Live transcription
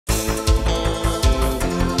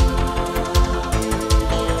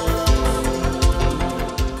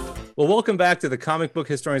Well, welcome back to the Comic Book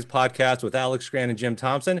Historians Podcast with Alex Grant and Jim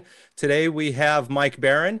Thompson. Today we have Mike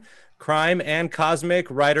Baron, crime and cosmic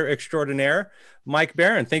writer extraordinaire. Mike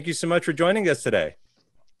Baron, thank you so much for joining us today.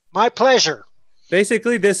 My pleasure.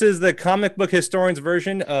 Basically, this is the Comic Book Historians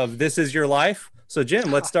version of This Is Your Life. So,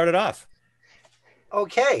 Jim, let's start it off.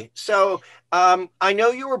 Okay, so I know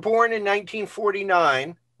you were born in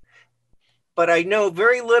 1949, but I know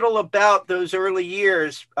very little about those early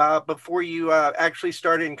years before you actually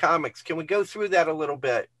started in comics. Can we go through that a little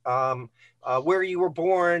bit? Where you were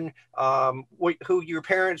born, who your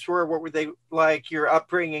parents were, what were they like, your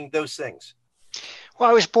upbringing, those things? Well,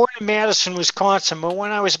 I was born in Madison, Wisconsin, but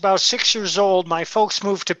when I was about 6 years old, my folks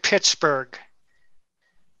moved to Pittsburgh.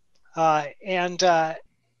 I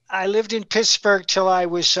lived in Pittsburgh till I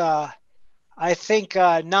was, I think,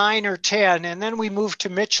 9 or 10. And then we moved to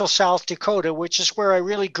Mitchell, South Dakota, which is where I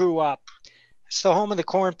really grew up. It's the home of the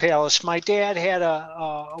Corn Palace. My dad had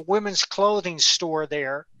a women's clothing store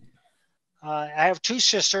there. I have two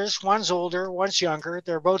sisters. One's older, one's younger.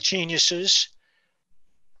 They're both geniuses.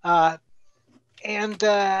 I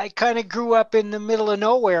kind of grew up in the middle of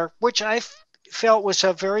nowhere, which I felt was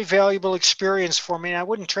a very valuable experience for me. I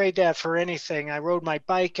wouldn't trade that for anything. I rode my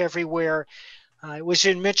bike everywhere. It was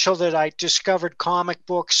in Mitchell that I discovered comic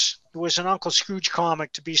books. It was an Uncle Scrooge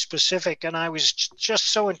comic, to be specific, and I was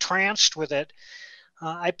just so entranced with it.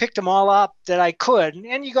 I picked them all up that I could,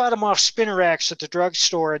 and you got them off spinner racks at the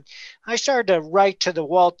drugstore. And I started to write to the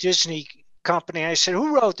Walt Disney Company. I said,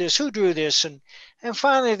 "Who wrote this? Who drew this?" And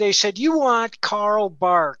finally they said, "You want Carl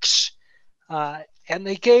Barks." And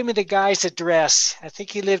they gave me the guy's address. I think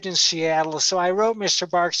he lived in Seattle. So I wrote Mr.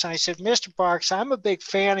 Barks, and I said, "Mr. Barks, I'm a big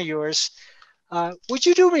fan of yours. Would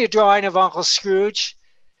you do me a drawing of Uncle Scrooge?"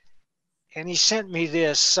 And he sent me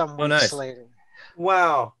this some weeks later.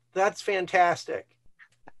 Wow, that's fantastic.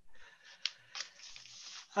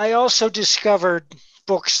 I also discovered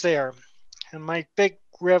books there. And my big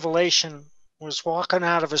revelation was walking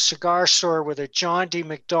out of a cigar store with a John D.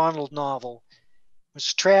 MacDonald novel. It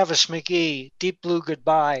was Travis McGee, Deep Blue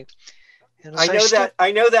Goodbye. And I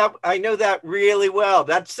know that really well.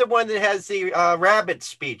 That's the one that has the rabbit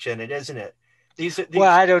speech in it, isn't it? Well,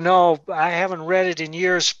 I don't know. I haven't read it in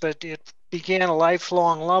years, but it began a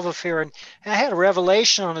lifelong love affair. And I had a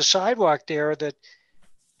revelation on the sidewalk there that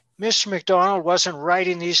Mr. MacDonald wasn't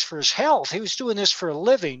writing these for his health. He was doing this for a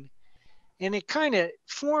living. And it kind of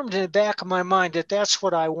formed in the back of my mind that that's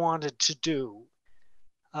what I wanted to do.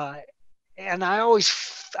 And I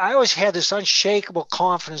always had this unshakable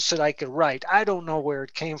confidence that I could write. I don't know where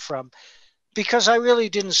it came from, because I really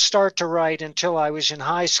didn't start to write until I was in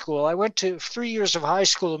high school. I went to 3 years of high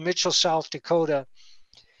school in Mitchell, South Dakota.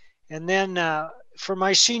 And then for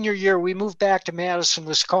my senior year, we moved back to Madison,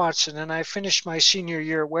 Wisconsin. And I finished my senior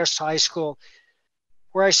year at West High School,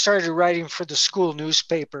 where I started writing for the school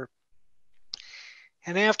newspaper.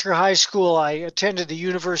 And after high school, I attended the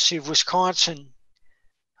University of Wisconsin,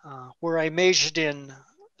 where I majored in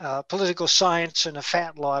political science and a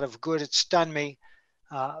fat lot of good it's done me.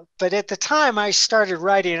 But at the time I started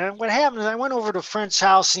writing, and what happened is I went over to a friend's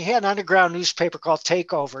house, and he had an underground newspaper called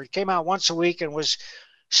Takeover. It came out once a week and was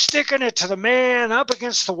sticking it to the man, up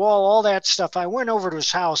against the wall, all that stuff. I went over to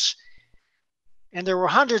his house, and there were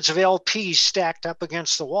hundreds of LPs stacked up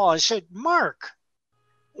against the wall. I said, "Mark,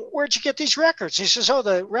 where'd you get these records?" He says, "Oh,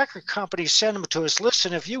 the record company sent them to us.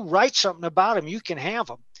 Listen, if you write something about them, you can have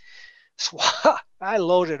them." So I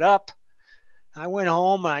loaded up. I went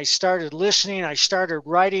home, and I started listening. I started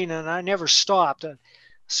writing, and I never stopped.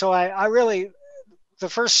 So I really, the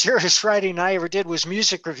first serious writing I ever did was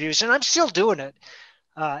music reviews, and I'm still doing it.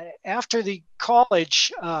 After the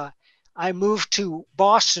college, I moved to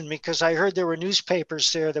Boston because I heard there were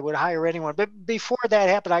newspapers there that would hire anyone. But before that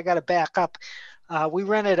happened, I got to back up. We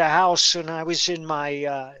rented a house, and I was in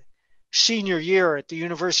my senior year at the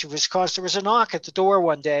University of Wisconsin. There was a knock at the door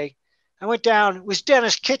one day. I went down. It was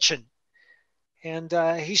Dennis Kitchen. And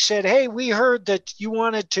he said, "Hey, we heard that you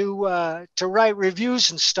wanted to write reviews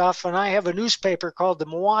and stuff, and I have a newspaper called the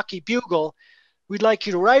Milwaukee Bugle. We'd like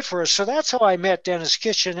you to write for us." So that's how I met Dennis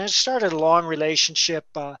Kitchen. And it started a long relationship.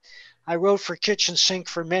 I wrote for Kitchen Sink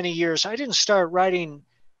for many years. I didn't start writing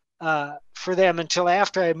for them until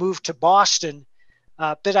after I moved to Boston.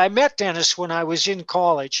 But I met Dennis when I was in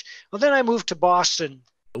college. Well, then I moved to Boston.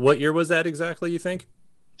 What year was that exactly, you think?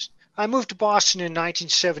 I moved to Boston in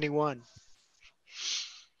 1971.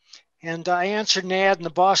 And I answered an ad in the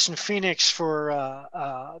Boston Phoenix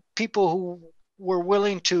for people who were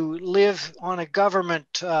willing to live on a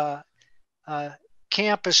government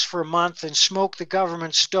campus for a month and smoke the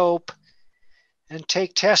government's dope and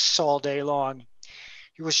take tests all day long.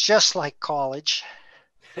 It was just like college.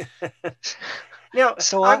 Now,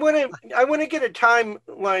 So I want to get a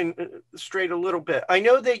timeline straight a little bit. I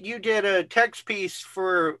know that you did a text piece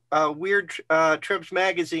for Weird Trips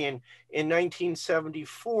magazine in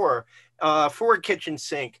 1974 for Kitchen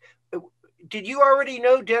Sink. Did you already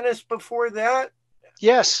know Dennis before that?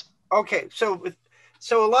 yes. Okay, so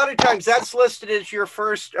a lot of times that's listed as your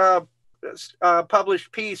first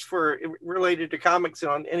published piece for related to comics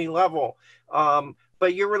on any level.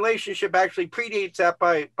 But your relationship actually predates that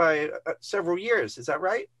by several years. Is that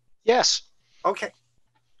right? Yes. Okay.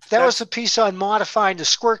 That was the piece on modifying the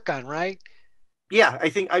squirt gun, right? Yeah,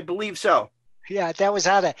 I believe so. Yeah, that was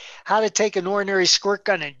how to take an ordinary squirt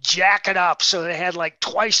gun and jack it up so it had like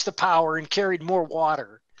twice the power and carried more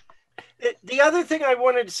water. The other thing I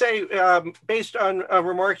wanted to say, based on a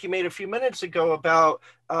remark you made a few minutes ago about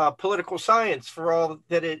political science for all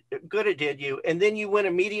that good it did you, and then you went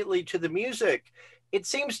immediately to the music. It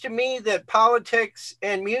seems to me that politics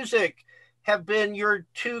and music have been your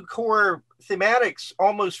two core thematics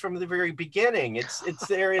almost from the very beginning. It's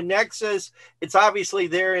there in Nexus. It's obviously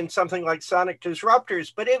there in something like Sonic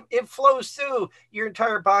Disruptors, but it flows through your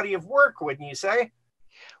entire body of work, wouldn't you say?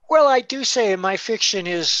 Well, I do say my fiction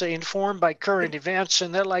is informed by current events,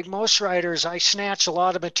 and that, like most writers, I snatch a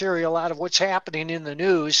lot of material out of what's happening in the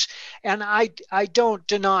news, and I don't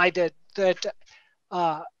deny that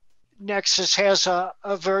uh, Nexus has a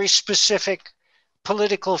very specific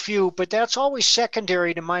political view, but that's always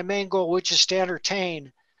secondary to my main goal, which is to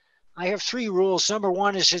entertain. I have three rules. Number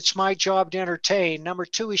one is it's my job to entertain. Number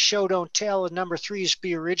two is show don't tell, and number three is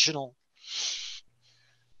be original.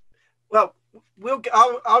 Well,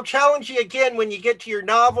 I'll challenge you again when you get to your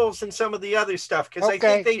novels and some of the other stuff, because I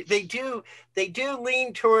think they do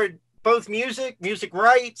lean toward both music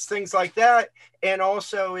rights, things like that, and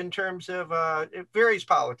also in terms of various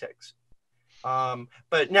politics.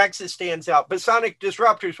 But Nexus stands out. But Sonic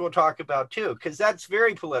Disruptors we'll talk about too, because that's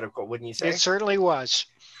very political, wouldn't you say? It certainly was.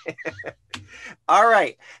 All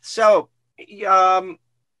right. So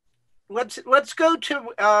let's go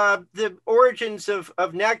to the origins of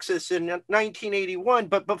Nexus in 1981.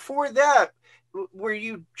 But before that, were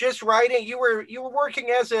you just writing? You were working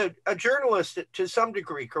as a journalist to some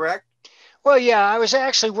degree, correct? Well, yeah, I was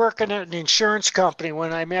actually working at an insurance company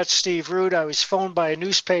when I met Steve Root. I was phoned by a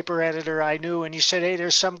newspaper editor I knew, and he said, "Hey,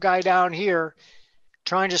 there's some guy down here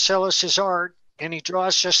trying to sell us his art, and he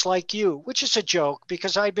draws just like you," which is a joke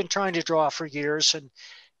because I'd been trying to draw for years,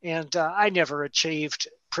 and I never achieved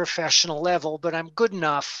professional level, but I'm good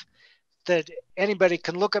enough that anybody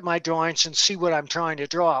can look at my drawings and see what I'm trying to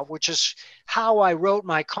draw, which is how I wrote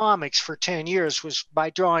my comics for 10 years, was by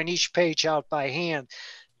drawing each page out by hand.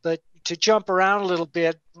 But to jump around a little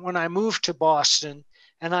bit, when I moved to Boston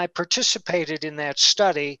and I participated in that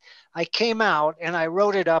study, I came out and I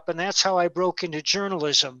wrote it up, and that's how I broke into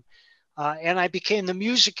journalism. And I became the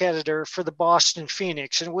music editor for the Boston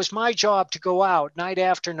Phoenix. And it was my job to go out night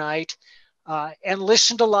after night and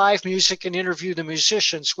listen to live music and interview the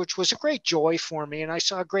musicians, which was a great joy for me. And I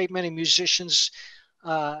saw a great many musicians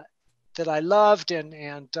that I loved,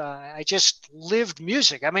 and I just lived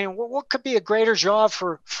music. I mean, what could be a greater job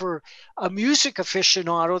for a music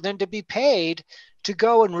aficionado than to be paid to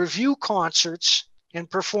go and review concerts and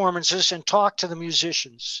performances and talk to the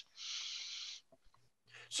musicians?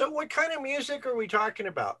 So what kind of music are we talking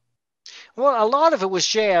about? Well, a lot of it was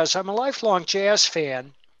jazz. I'm a lifelong jazz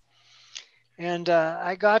fan. And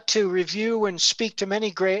I got to review and speak to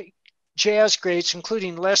many great jazz greats,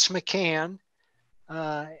 including Les McCann.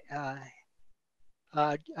 I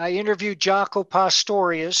interviewed Jaco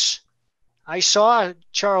Pastorius. I saw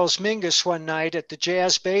Charles Mingus one night at the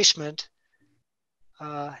Jazz Basement.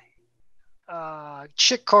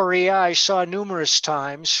 Chick Corea I saw numerous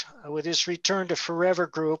times with his Return to Forever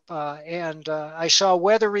group. And I saw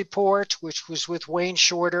Weather Report, which was with Wayne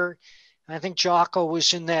Shorter. I think Jaco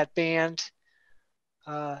was in that band.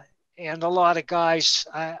 And a lot of guys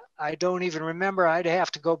I don't even remember. I'd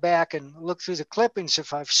have to go back and look through the clippings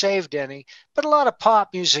if I've saved any, but a lot of pop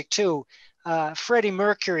music too. Freddie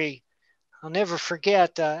Mercury, I'll never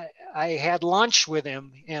forget, I had lunch with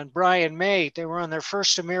him and Brian May. They were on their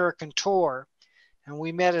first American tour, and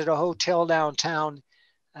we met at a hotel downtown,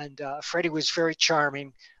 and Freddie was very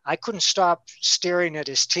charming. I couldn't stop staring at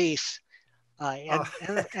his teeth. And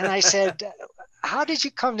I said, "How did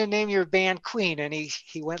you come to name your band Queen?" And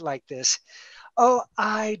he went like this. "Oh,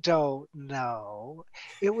 I don't know.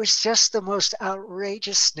 It was just the most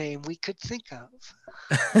outrageous name we could think of."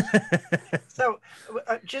 So,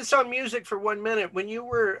 just on music for 1 minute, when you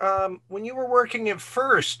were working at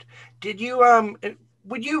first, did you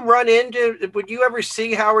would you ever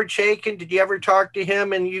see Howard Chaykin? Did you ever talk to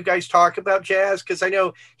him and you guys talk about jazz? Because I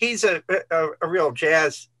know he's a real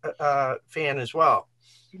jazz fan as well.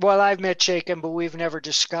 Well, I've met Chaykin, but we've never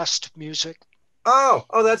discussed music. Oh,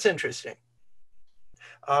 that's interesting.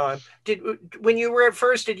 When you were at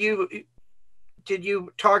first, did you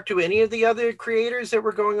talk to any of the other creators that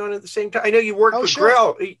were going on at the same time? I know you worked with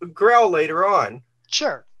sure. Grell later on.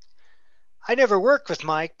 Sure. I never worked with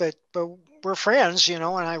Mike, but we're friends, and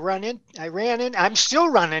I'm still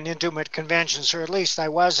running into him at conventions, or at least I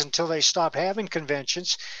was until they stopped having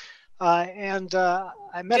conventions. I met a lot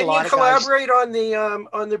of guys. Didn't you collaborate on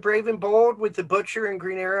the Brave and Bold with the Butcher and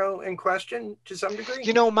Green Arrow in question to some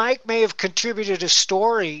degree? Mike may have contributed a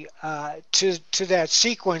story to that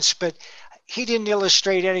sequence, but he didn't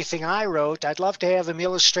illustrate anything I wrote. I'd love to have him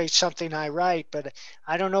illustrate something I write, but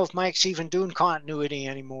I don't know if Mike's even doing continuity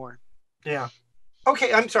anymore. Yeah.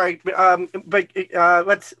 Okay, I'm sorry, but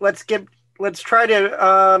let's try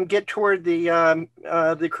to get toward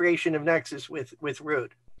the creation of Nexus with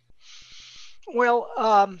Rude. Well,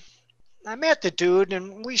 I met the dude,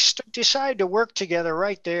 and we decided to work together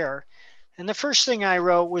right there. And the first thing I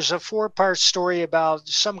wrote was a 4-part story about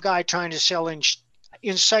some guy trying to sell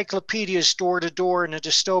encyclopedias door to door in a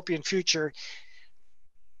dystopian future.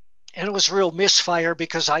 And it was a real misfire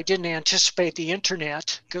because I didn't anticipate the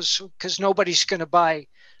internet, because nobody's going to buy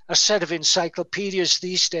a set of encyclopedias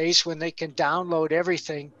these days when they can download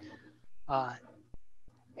everything.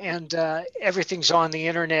 And everything's on the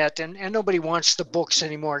internet, and nobody wants the books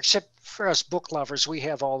anymore, except for us book lovers. We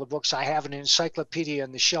have all the books. I have an encyclopedia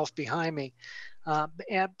on the shelf behind me.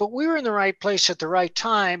 But we were in the right place at the right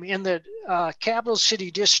time in the Capital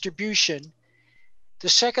City Distribution. The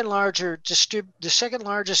second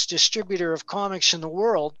largest distributor of comics in the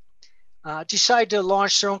world, decided to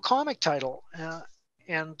launch their own comic title.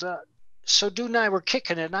 So Dude and I were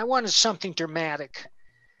kicking it, and I wanted something dramatic.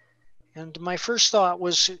 And my first thought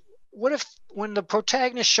was, what if when the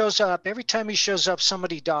protagonist shows up, every time he shows up,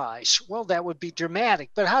 somebody dies? Well, that would be dramatic.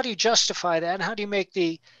 But how do you justify that? And how do you make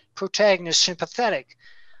the protagonist sympathetic?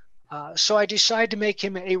 So I decided to make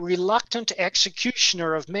him a reluctant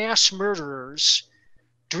executioner of mass murderers,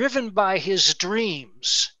 driven by his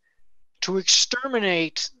dreams to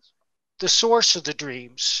exterminate the source of the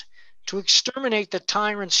dreams, to exterminate the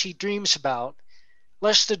tyrants he dreams about,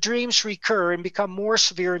 lest the dreams recur and become more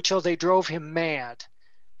severe until they drove him mad.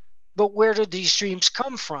 But where did these dreams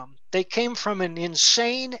come from? They came from an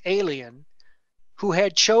insane alien who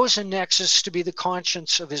had chosen Nexus to be the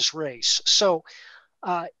conscience of his race. So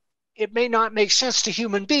it may not make sense to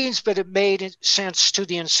human beings, but it made sense to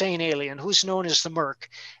the insane alien, who's known as the Merc.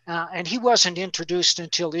 And he wasn't introduced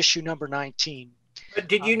until issue number 19. But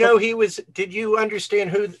did you know did you understand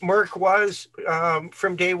who Merc was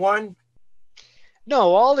from day one?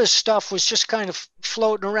 No, all this stuff was just kind of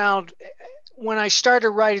floating around. When I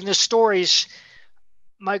started writing the stories,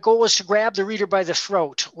 my goal was to grab the reader by the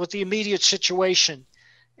throat with the immediate situation.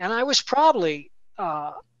 And I was probably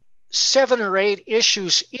 7 or 8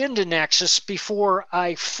 issues into Nexus before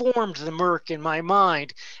I formed the Merc in my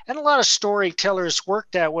mind. And a lot of storytellers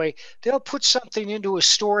work that way. They'll put something into a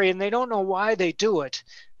story and they don't know why they do it.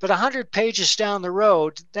 But 100 pages down the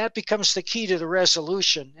road, that becomes the key to the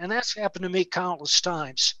resolution. And that's happened to me countless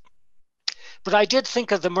times. But I did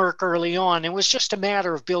think of the Merc early on. It was just a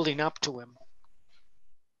matter of building up to him.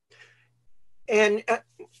 And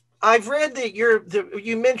I've read that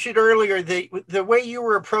you mentioned earlier the way you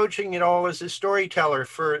were approaching it all as a storyteller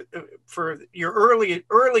for your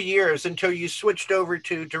early years until you switched over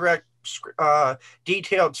to direct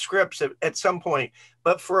detailed scripts at some point.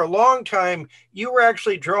 But for a long time, you were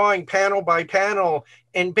actually drawing panel by panel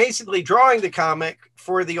and basically drawing the comic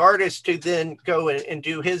for the artist to then go and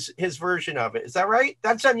do his version of it. Is that right?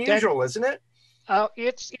 That's unusual, isn't it?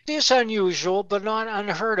 It is unusual, but not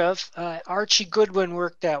unheard of. Archie Goodwin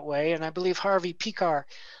worked that way, and I believe Harvey Pekar.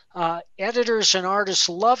 Editors and artists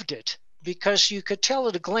loved it because you could tell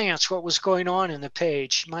at a glance what was going on in the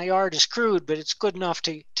page. My art is crude, but it's good enough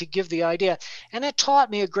to give the idea. And it taught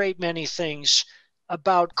me a great many things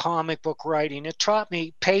about comic book writing. It taught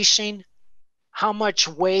me pacing, how much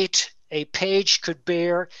weight a page could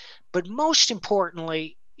bear, but most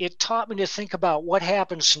importantly, it taught me to think about what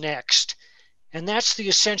happens next. And that's the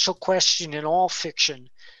essential question in all fiction.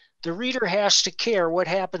 The reader has to care what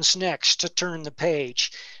happens next to turn the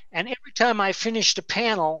page. And every time I finished a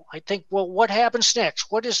panel, I think, well, what happens next?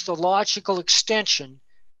 What is the logical extension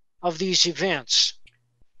of these events?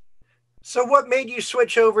 So what made you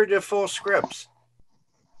switch over to full scripts?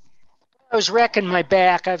 I was wrecking my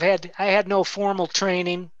back. I had no formal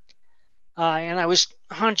training, and I was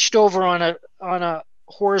hunched over on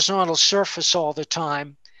horizontal surface all the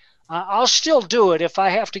time. I'll still do it if I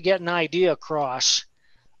have to get an idea across.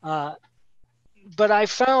 But I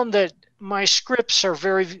found that my scripts are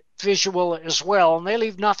very visual as well, and they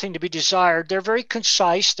leave nothing to be desired. They're very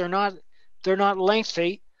concise. They're not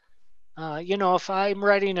lengthy. If I'm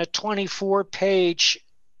writing a 24-page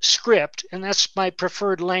script, and that's my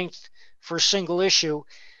preferred length for a single issue,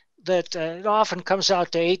 that it often comes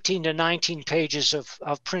out to 18 to 19 pages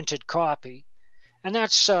of printed copy. And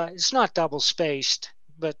that's it's not double spaced,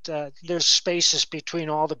 but there's spaces between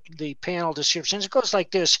all the panel descriptions. It goes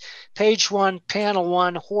like this: page 1, panel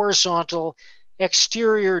 1, horizontal,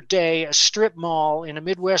 exterior day, a strip mall in a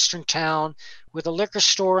Midwestern town with a liquor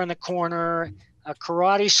store in the corner, a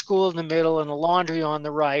karate school in the middle, and a laundry on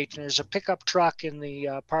the right. And there's a pickup truck in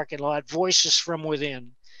the parking lot, voices from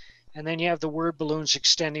within. And then you have the word balloons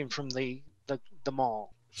extending from the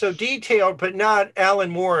mall. So detailed, but not Alan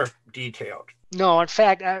Moore detailed. No, in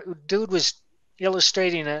fact, dude was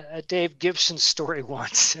illustrating a Dave Gibson story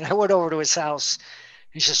once. And I went over to his house.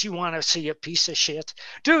 He says, "You want to see a piece of shit?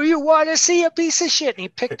 Do you want to see a piece of shit?" And he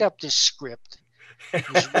picked up this script. It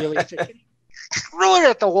was really thick. Threw it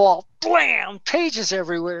at the wall. Blam! Pages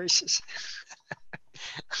everywhere. He says.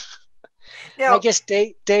 Now, I guess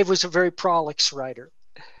Dave was a very prolix writer.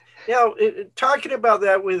 Now, talking about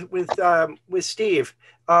that with Steve,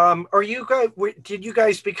 are you guys? Did you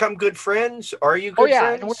guys become good friends? Are you good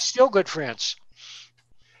friends? And we're still good friends.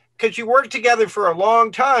 Because you worked together for a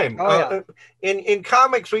long time. In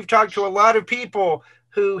comics, we've talked to a lot of people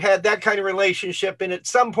who had that kind of relationship, and at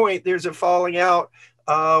some point there's a falling out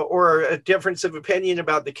or a difference of opinion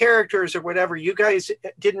about the characters or whatever. You guys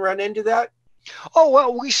didn't run into that? Oh,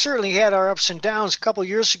 well, we certainly had our ups and downs. A couple of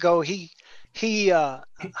years ago, he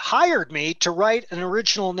hired me to write an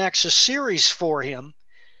original Nexus series for him.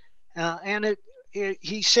 And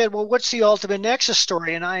he said, "Well, what's the ultimate Nexus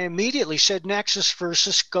story?" And I immediately said, "Nexus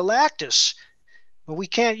versus Galactus." Well, we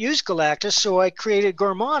can't use Galactus, so I created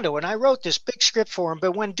Gormondo, and I wrote this big script for him.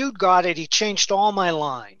 But when dude got it, he changed all my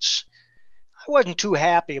lines. I wasn't too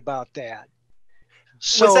happy about that.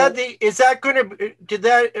 So, did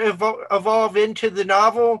that evolve into the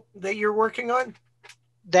novel that you're working on?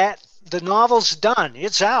 That the novel's done.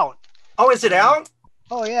 It's out. Oh, is it out?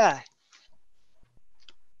 Oh, yeah.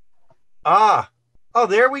 Oh,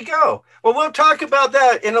 there we go. Well, we'll talk about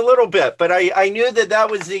that in a little bit, but I knew that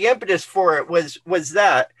was the impetus for it was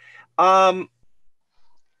that. When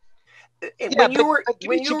you were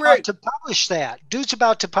about to publish that, dude's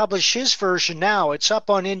about to publish his version now. It's up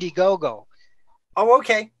on Indiegogo. Oh,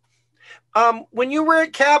 okay. When you were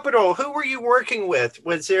at Capitol, who were you working with?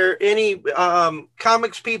 Was there any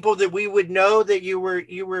comics people that we would know that you were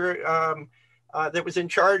that was in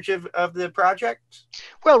charge of the project?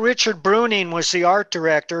 Well, Richard Bruning was the art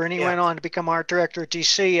director, and he went on to become art director at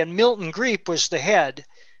DC. And Milton Greep was the head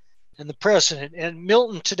and the president. And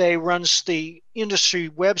Milton today runs the industry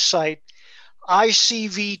website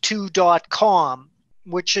icv2.com,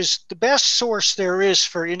 which is the best source there is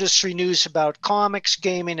for industry news about comics,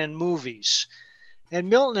 gaming, and movies. And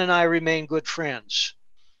Milton and I remain good friends.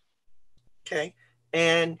 Okay.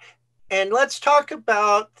 And let's talk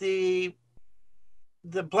about the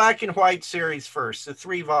Black and White series first, the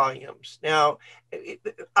 3 volumes. Now,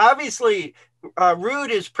 obviously,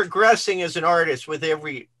 Rude is progressing as an artist with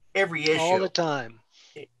every issue. All the time.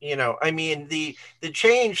 You know, I mean, the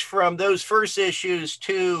change from those first issues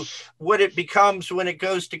to what it becomes when it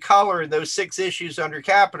goes to color in those 6 issues under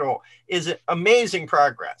Capitol is amazing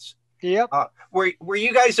progress. Yep. Were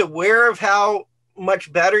you guys aware of how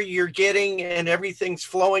much better you're getting and everything's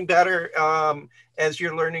flowing better as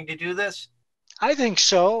you're learning to do this? I think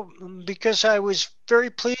so, because I was very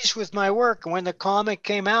pleased with my work. When the comic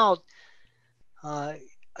came out,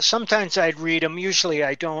 sometimes I'd read them. Usually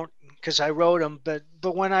I don't, because I wrote them. But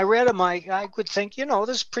when I read them, I could think, this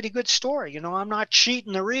is a pretty good story. I'm not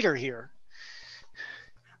cheating the reader here.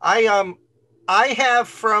 I have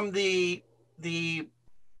from the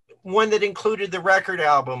one that included the record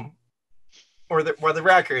album, or the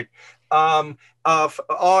record, on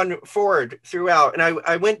forward throughout, and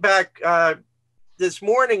I went back this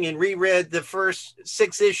morning and reread the first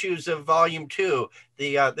 6 issues of volume 2,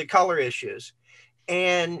 the color issues.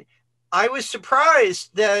 And I was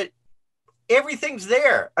surprised that everything's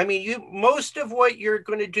there. I mean, most of what you're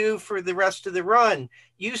going to do for the rest of the run,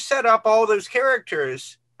 you set up all those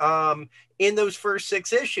characters in those first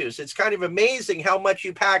 6 issues. It's kind of amazing how much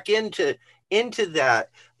you pack into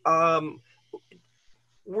that.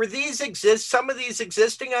 Were some of these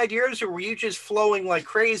existing ideas, or were you just flowing like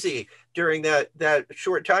crazy during that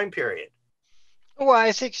short time period? Well,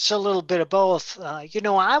 I think it's a little bit of both. I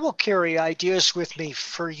will carry ideas with me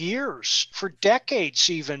for years, for decades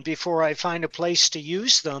even, before I find a place to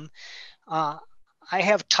use them. Uh, I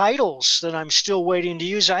have titles that I'm still waiting to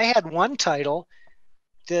use. I had one title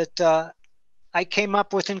that I came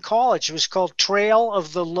up with in college. It was called Trail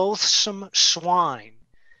of the Loathsome Swine.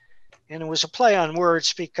 And it was a play on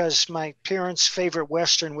words because my parents' favorite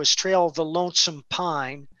Western was Trail of the Lonesome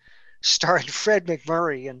Pine, starring Fred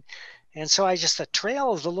McMurray. And so I just thought,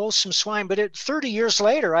 Trail of the Loathsome Swine. But 30 years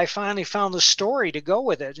later, I finally found the story to go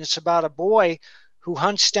with it. It's about a boy who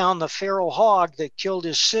hunts down the feral hog that killed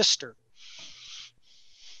his sister.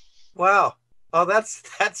 Wow. Oh,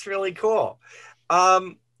 that's really cool.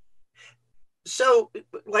 So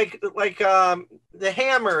the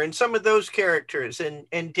Hammer and some of those characters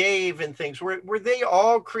and Dave and things, were they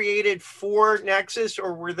all created for Nexus,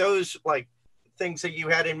 or were those like things that you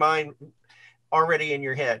had in mind already in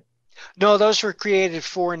your head? No, those were created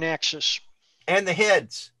for Nexus. And the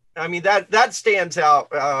heads. I mean, that stands out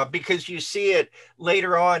because you see it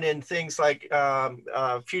later on in things like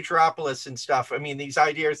Futuropolis and stuff. I mean, these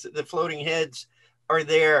ideas, the floating heads are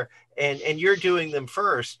there, and you're doing them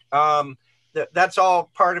first. That's all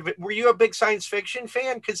part of it. Were you a big science fiction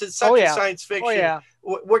fan? Because it's such a science fiction. Oh, yeah.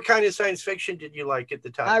 What kind of science fiction did you like at the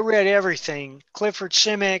time? I read everything. Clifford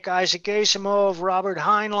Simic, Isaac Asimov, Robert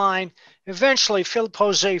Heinlein. Eventually, Philip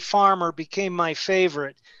Jose Farmer became my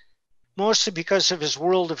favorite, mostly because of his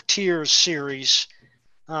World of Tears series.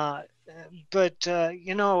 I it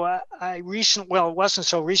wasn't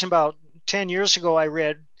so recent, about 10 years ago, I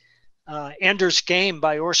read Ender's Game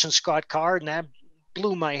by Orson Scott Card, and that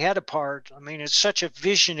blew my head apart. I mean, it's such a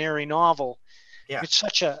visionary novel. Yeah. It's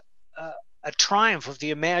such a triumph of the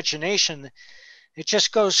imagination. It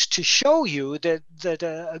just goes to show you that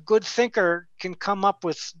a good thinker can come up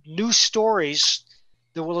with new stories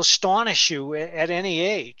that will astonish you at any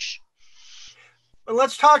age. Well,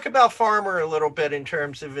 let's talk about Farmer a little bit in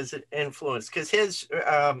terms of his influence, because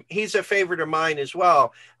he's a favorite of mine as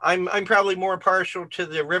well. I'm probably more partial to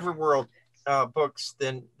the Riverworld books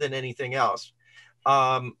than anything else.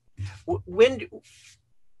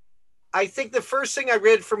 I think the first thing I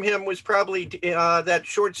read from him was probably that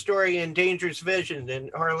short story in Dangerous Vision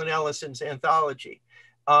in Harlan Ellison's anthology.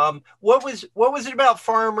 What was it about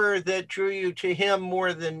Farmer that drew you to him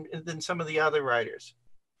more than some of the other writers?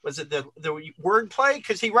 Was it the wordplay?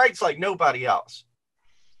 Because he writes like nobody else.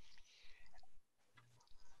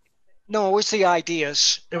 No, it was the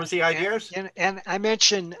ideas. It was the ideas? And I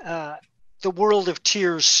mentioned the World of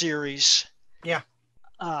Tears series. Yeah.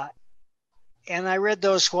 And I read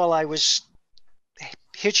those while I was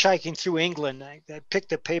hitchhiking through England. I picked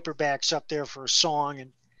the paperbacks up there for a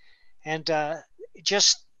song, and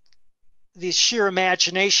just the sheer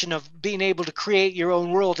imagination of being able to create your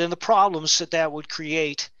own world and the problems that would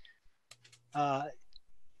create.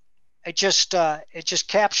 It just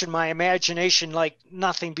captured my imagination like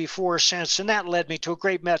nothing before or since, and that led me to a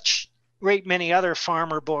great many other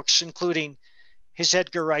Farmer books, including his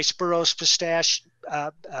Edgar Rice Burroughs Pistachio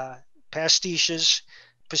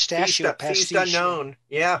Feast Unknown.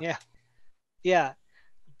 Yeah.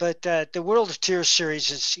 But the World of Tears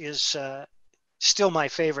series is still my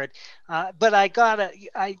favorite. But I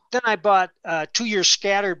bought 2 Year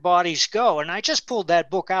Scattered Bodies Go, and I just pulled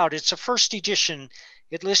that book out. It's a first edition.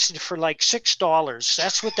 It listed for like $6.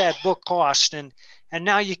 That's what that book cost, and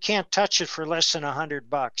now you can't touch it for less than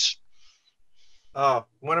 $100. Oh,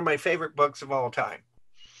 one of my favorite books of all time.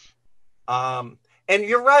 And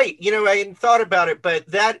you're right. I hadn't thought about it, but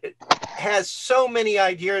that has so many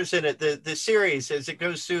ideas in it, the series, as it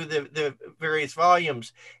goes through the various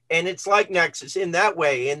volumes. And it's like Nexus in that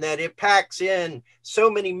way, in that it packs in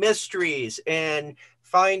so many mysteries and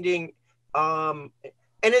finding, and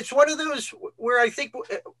it's one of those where I think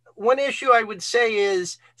one issue I would say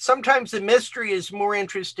is sometimes the mystery is more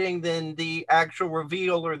interesting than the actual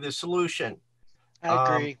reveal or the solution.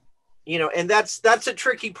 I agree. And that's a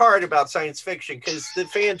tricky part about science fiction, because the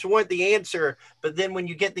fans want the answer, but then when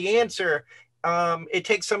you get the answer, it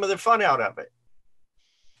takes some of the fun out of it.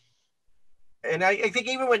 And I think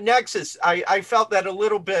even with Nexus, I felt that a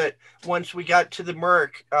little bit once we got to the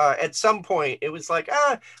Merc. At some point, it was like,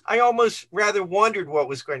 I almost rather wondered what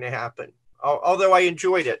was going to happen, although I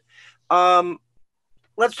enjoyed it.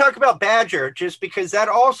 Let's talk about Badger, just because that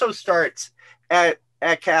also starts at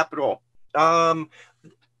Capitol.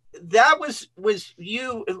 That was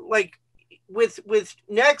you, like with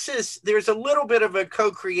Nexus, there's a little bit of a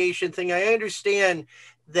co-creation thing. I understand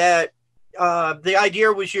that the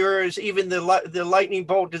idea was yours, even the lightning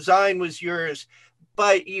bolt design was yours,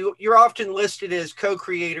 but you're often listed as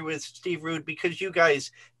co-creator with Steve Rude because you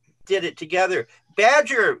guys did it together.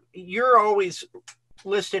 Badger, you're always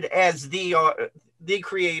listed as the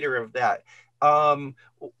creator of that.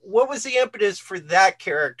 What was the impetus for that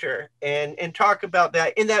character, and talk about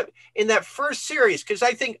that in that first series? Because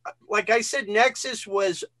I think, like I said, Nexus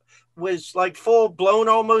was like full blown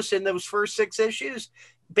almost in those first 6 issues.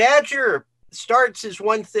 Badger starts as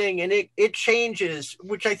one thing and it changes,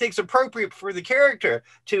 which I think is appropriate for the character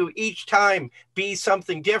to each time be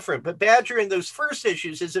something different. But Badger in those first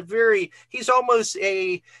issues is he's almost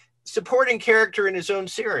a supporting character in his own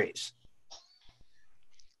series.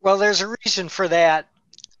 Well, there's a reason for that.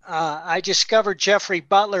 I discovered Jeffrey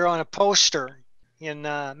Butler on a poster in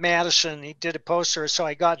Madison. He did a poster, so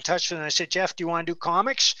I got in touch with him and I said, Jeff, do you want to do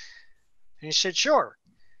comics? And he said, sure.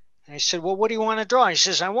 And I said, well, what do you want to draw? He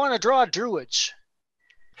says, I want to draw druids.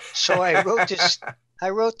 So I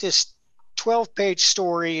wrote this 12-page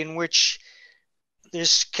story in which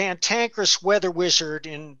this cantankerous weather wizard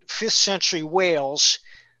in 5th century Wales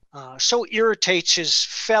so irritates his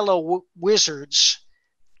fellow wizards,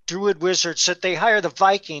 druid wizards, that they hire the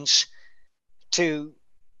Vikings to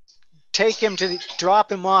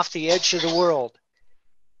drop him off the edge of the world.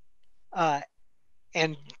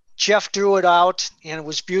 And Jeff drew it out, and it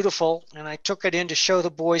was beautiful. And I took it in to show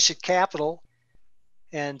the boys at Capitol.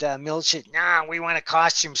 And Mill said, nah, we want a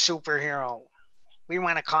costume superhero. We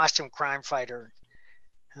want a costume crime fighter.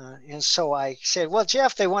 And so I said, well,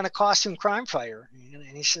 Jeff, they want a costume crime fighter.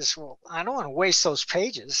 And he says, well, I don't want to waste those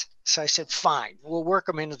pages. So I said, fine, we'll work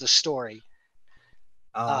them into the story.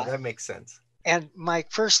 That makes sense. And my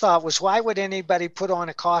first thought was, why would anybody put on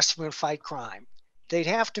a costume and fight crime? They'd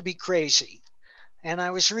have to be crazy. And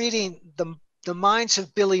I was reading the Minds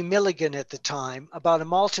of Billy Milligan at the time about a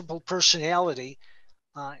multiple personality.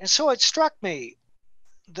 And so it struck me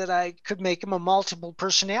that I could make him a multiple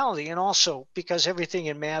personality. And also, because everything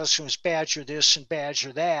in Madison was Badger this and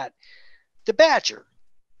Badger that, the Badger.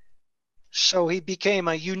 So he became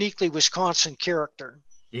a uniquely Wisconsin character.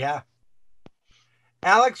 Yeah.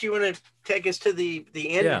 Alex, you want to take us to the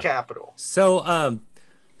end capital? So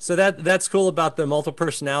that's cool about the multiple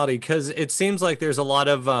personality, because it seems like there's a lot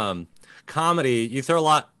of comedy. You throw a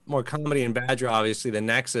lot more comedy in Badger, obviously, than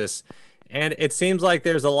Nexus. And it seems like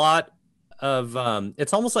there's a lot of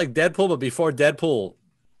it's almost like Deadpool, but before Deadpool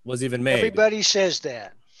was even made. Everybody says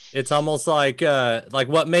that. It's almost like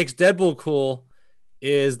what makes Deadpool cool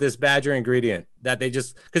is this Badger ingredient that they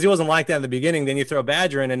just, because he wasn't like that in the beginning. Then you throw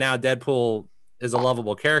Badger in, and now Deadpool is a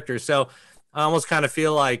lovable character. So I almost kind of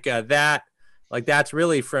feel like that's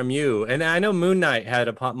really from you. And I know Moon Knight had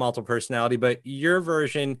a multiple personality, but your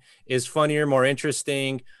version is funnier, more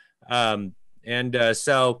interesting, that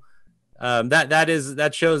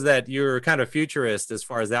shows that you're kind of futurist as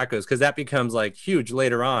far as that goes, because that becomes like huge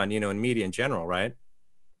later on, in media in general, right?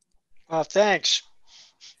 Well, thanks.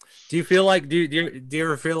 Do you feel like do you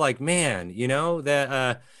ever feel like, man,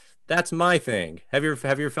 that that's my thing? Have you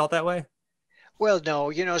ever felt that way? Well, no,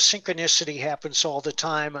 synchronicity happens all the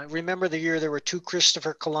time. I remember the year there were 2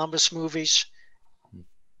 Christopher Columbus movies.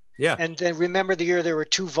 Yeah. And then remember the year there were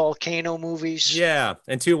 2 volcano movies. Yeah,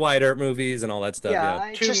 and 2 White Earth movies and all that stuff.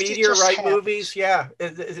 Yeah. 2 meteorite movies. Yeah,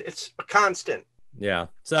 it's a constant. Yeah.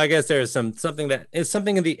 So I guess there's something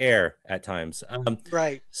in the air at times.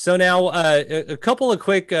 Right. So now a couple of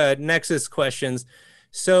quick Nexus questions.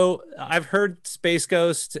 So I've heard Space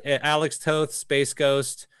Ghost, Alex Toth, Space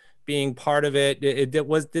Ghost being part of it.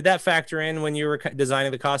 Did that factor in when you were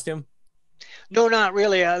designing the costume? No, not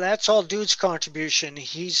really. That's all Dude's contribution.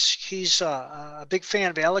 He's a big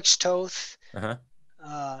fan of Alex Toth,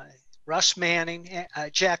 Russ Manning,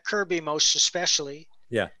 Jack Kirby most especially.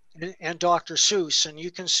 Yeah. And Dr. Seuss, and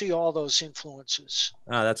you can see all those influences.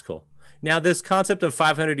 Oh, that's cool. Now, this concept of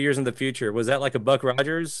 500 years in the future, was that like a Buck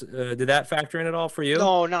Rogers? Did that factor in at all for you?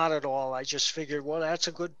 No, not at all. I just figured, well, that's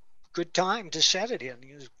a good time to set it in.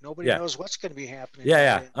 Nobody knows what's going to be happening.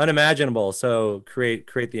 Yeah. Unimaginable. So create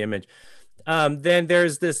the image. Then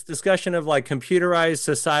there's this discussion of like computerized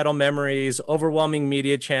societal memories, overwhelming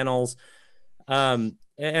media channels.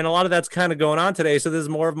 And a lot of that's kind of going on today. So this is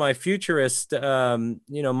more of my futurist,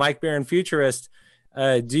 Mike Baron futurist.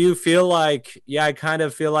 Do you feel like, I kind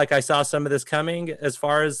of feel like I saw some of this coming as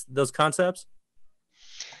far as those concepts?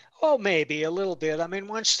 Oh, maybe a little bit. I mean,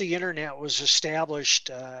 once the internet was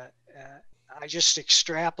established, I just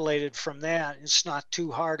extrapolated from that. It's not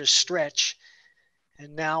too hard a stretch.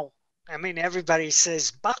 And now, I mean, everybody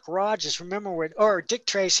says Buck Rogers, or Dick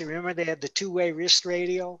Tracy, remember they had the 2-way wrist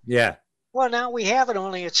radio? Yeah. Well, now we have it,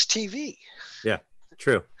 only it's TV. Yeah,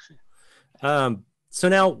 true. So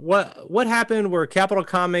now what happened where Capital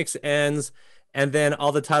Comics ends and then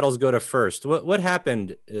all the titles go to First. What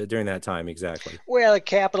happened during that time exactly? Well, at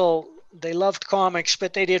Capitol, they loved comics,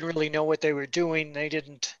 but they didn't really know what they were doing. They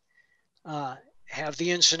didn't have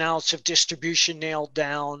the ins and outs of distribution nailed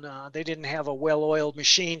down. They didn't have a well-oiled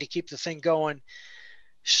machine to keep the thing going.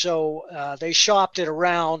 So they shopped it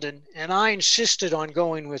around, and I insisted on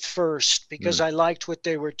going with First because I liked what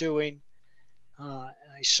they were doing.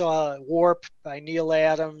 I saw Warp by Neil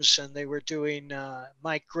Adams, and they were doing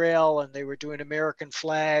Mike Grell, and they were doing American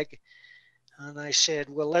Flag. And I said,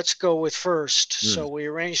 well, let's go with First. So we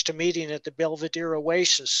arranged a meeting at the Belvedere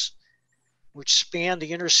Oasis, which spanned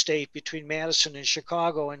the interstate between Madison and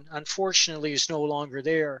Chicago, and unfortunately is no longer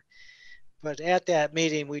there. But at that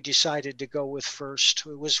meeting, we decided to go with First.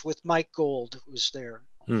 It was with Mike Gold who was there.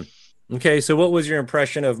 Okay, so what was your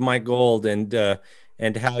impression of Mike Gold and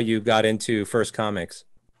how you got into First Comics?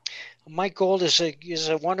 Mike Gold is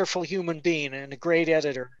a wonderful human being and a great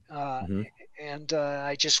editor. And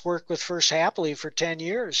I just worked with First happily for 10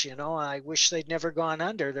 years. You know, I wish they'd never gone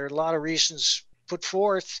under. There are a lot of reasons put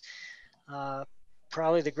forth.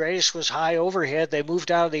 Probably the greatest was high overhead. They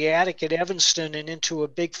moved out of the attic at Evanston and into a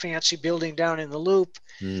big fancy building down in the Loop.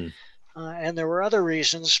 And there were other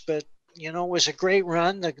reasons, but, you know, it was a great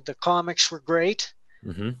run. The comics were great.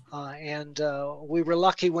 And we were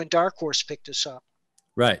lucky when Darkhorse picked us up.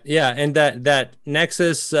 Right. Yeah. And that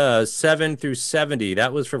Nexus 7 through 70,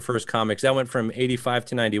 that was for First Comics. That went from 85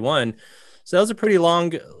 to 91. So that was a pretty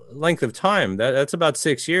long length of time. That's about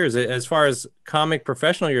 6 years. As far as comic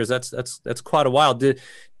professional years, that's quite a while. Did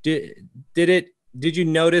you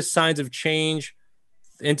notice signs of change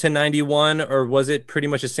into 91, or was it pretty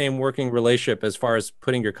much the same working relationship as far as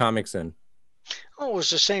putting your comics in? Oh, it was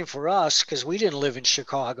the same for us because we didn't live in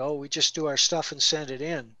Chicago. We just do our stuff and send it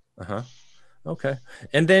in. Okay.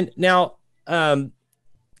 And then now,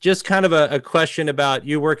 just kind of a question about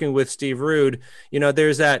you working with Steve Rude. You know,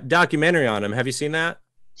 there's that documentary on him. Have you seen that?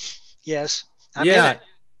 Yes. I'm in it.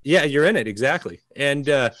 Yeah, you're in it. Exactly.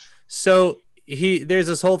 And so there's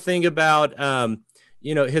this whole thing about,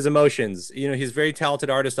 you know, his emotions. You know, he's a very talented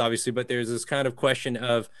artist, obviously, but there's this kind of question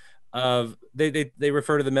of they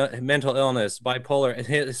refer to the mental illness, bipolar,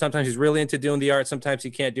 and sometimes he's really into doing the art. Sometimes he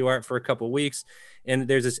can't do art for a couple of weeks. And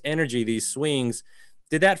there's this energy, these swings.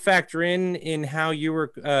 Did that factor in how you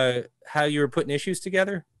were putting issues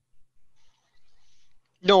together?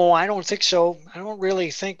 No, I don't think so. I don't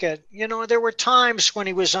really think it. You know, there were times when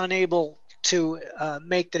he was unable to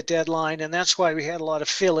make the deadline, and that's why we had a lot of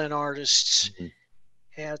fill-in artists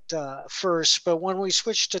at First. But when we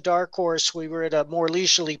switched to Darkhorse, we were at a more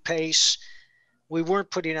leisurely pace. We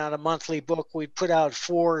weren't putting out a monthly book. We put out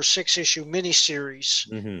 4 or 6 issue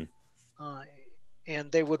miniseries.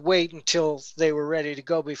 And they would wait until they were ready to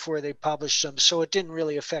go before they published them. So it didn't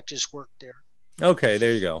really affect his work there. Okay,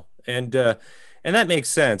 there you go. And that makes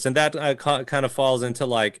sense. And that kind of falls into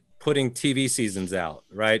like putting TV seasons out,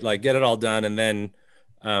 right? Like get it all done and then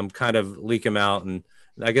kind of leak them out. And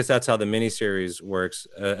I guess that's how the miniseries works,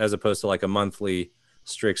 as opposed to like a monthly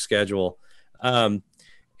strict schedule. And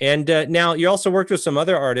now you also worked with some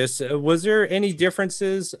other artists. Was there any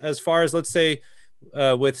differences as far as, let's say,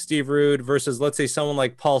 with Steve Rude versus, let's say, someone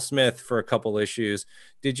like Paul Smith for a couple issues?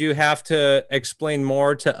 Did you have to explain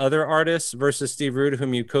more to other artists versus Steve Rude,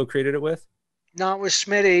 whom you co-created it with? Not with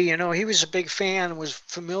Smitty. You know, he was a big fan, was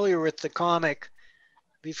familiar with the comic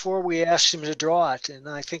before we asked him to draw it. And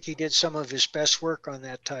I think he did some of his best work on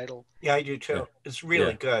that title. Yeah, I do too. Yeah. It's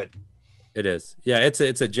really good. It is. Yeah, it's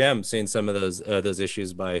a gem seeing some of those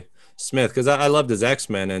issues by Smith, because I loved his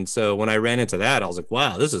X-Men. And so when I ran into that, I was like,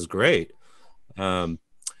 wow, this is great.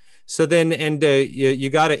 So then, and you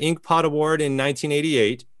got an Inkpot Award in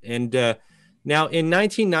 1988, and now in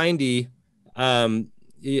 1990,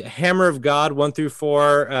 Hammer of God 1 through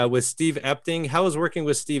 4 with Steve Epting. How was working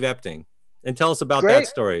with Steve Epting? And tell us about that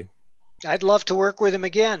story. I'd love to work with him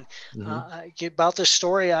again. About the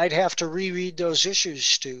story, I'd have to reread those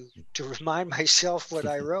issues to remind myself what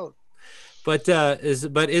I wrote. But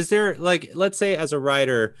is there, like, let's say as a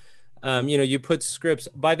writer, you know, you put scripts.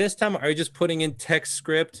 By this time, are you just putting in text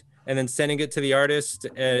script and then sending it to the artist?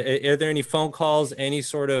 Are there any phone calls, any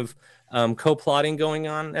sort of co-plotting going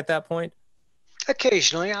on at that point?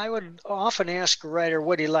 Occasionally. I would often ask a writer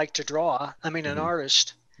what he liked to draw. I mean, an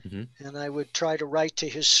artist. And I would try to write to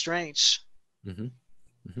his strengths.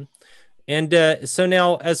 And so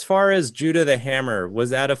now, as far as Judah the Hammer, was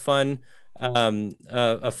that a fun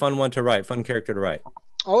one to write, fun character to write?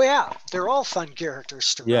 Oh, yeah. They're all fun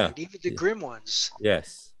characters to write, even the grim ones.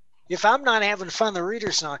 Yes. If I'm not having fun, the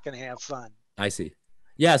reader's not going to have fun. I see.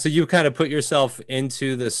 Yeah, so you kind of put yourself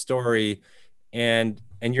into the story, and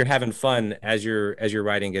and you're having fun as you're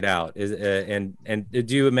writing it out. And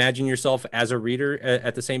do you imagine yourself as a reader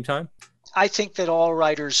at the same time? I think that all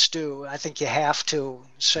writers do. I think you have to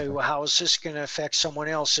say, well, how is this going to affect someone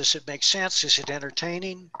else? Does it make sense? Is it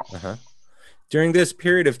entertaining? Uh-huh. During this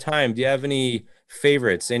period of time, do you have any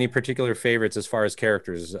favorites, any particular favorites as far as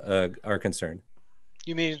characters are concerned?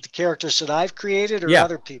 You mean the characters that I've created or Yeah.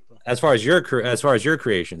 other people? As far as your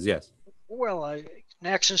creations, yes. Well,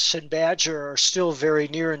 Nexus and Badger are still very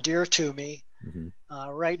near and dear to me. Mm-hmm.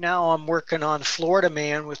 Right now, I'm working on Florida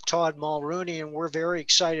Man with Todd Mulrooney, and we're very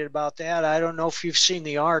excited about that. I don't know if you've seen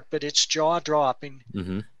the art, but it's jaw-dropping,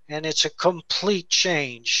 Mm-hmm. and it's a complete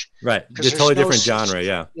change. Right, it's a totally different genre,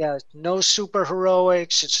 yeah. Yeah, no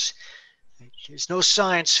superheroics. There's no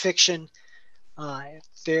science fiction.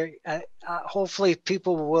 Hopefully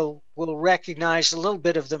people will recognize a little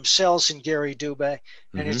bit of themselves in Gary Dubé,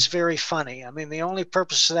 and it's very funny. I mean, the only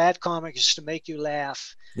purpose of that comic is to make you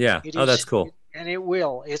laugh. Yeah. That's cool. And it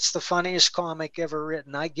will. It's the funniest comic ever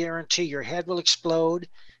written. I guarantee your head will explode,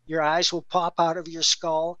 your eyes will pop out of your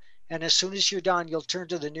skull, and as soon as you're done, you'll turn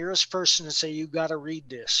to the nearest person and say, "You got to read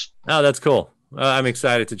this." Oh, that's cool. I'm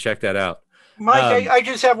excited to check that out. Mike, I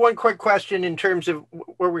just have one quick question in terms of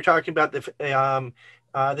where we're talking about the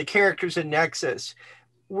characters in Nexus.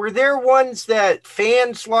 Were there ones that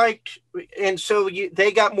fans liked, and so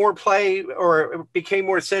they got more play or became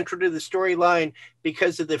more central to the storyline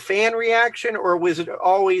because of the fan reaction, or was it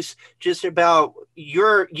always just about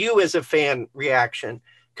you as a fan reaction?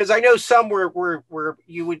 Because I know some were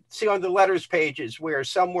you would see on the letters pages where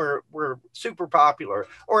some were super popular,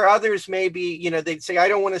 or others maybe they'd say, I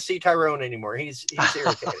don't want to see Tyrone anymore. He's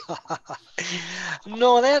irritating.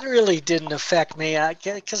 No, that really didn't affect me.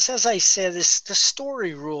 Because as I said, it's the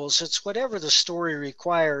story rules. It's whatever the story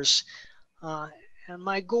requires. And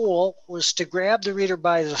my goal was to grab the reader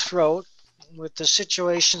by the throat with the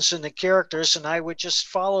situations and the characters, and I would just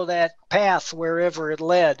follow that path wherever it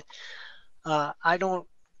led. I don't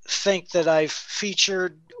think that I've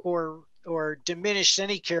featured or diminished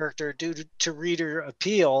any character due to reader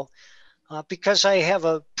appeal, because I have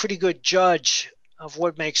a pretty good judge of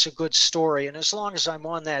what makes a good story, and as long as I'm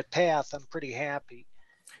on that path, I'm pretty happy.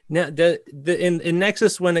 Now, in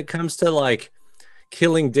Nexus, when it comes to like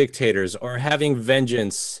killing dictators or having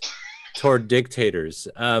vengeance toward dictators,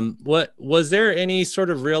 what was there any sort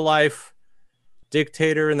of real life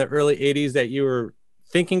dictator in the early 80s that you were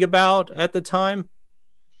thinking about at the time?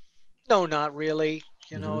 No, not really.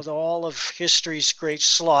 All of history's great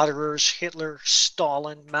slaughterers, Hitler,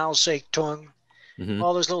 Stalin, Mao Zedong,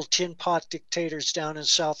 all those little tin pot dictators down in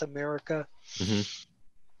South America.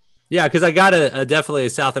 Yeah, because I got definitely a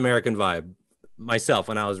South American vibe myself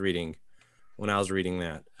when I was reading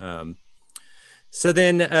that. So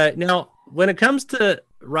then now, when it comes to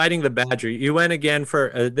writing the Badger, you went again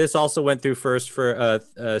for this also went through first for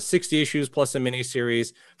 60 issues plus a mini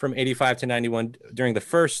series from 85 to 91 during the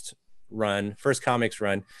first comics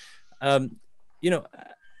run.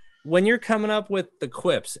 When you're coming up with the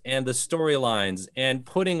quips and the storylines and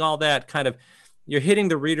putting all that you're hitting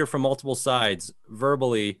the reader from multiple sides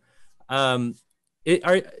verbally. You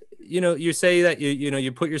say that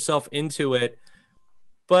you put yourself into it,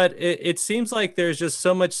 but it seems like there's just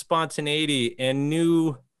so much spontaneity and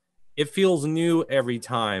new. It feels new every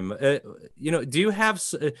time. Do you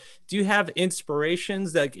have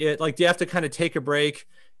inspirations that do you have to kind of take a break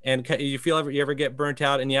and you ever get burnt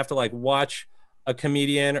out and you have to like watch a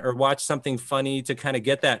comedian or watch something funny to kind of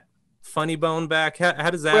get that funny bone back? How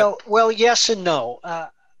does that? Well, yes and no.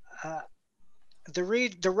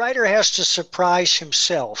 The writer has to surprise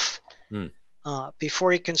himself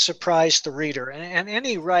before he can surprise the reader. And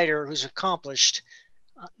any writer who's accomplished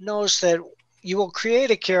knows that you will create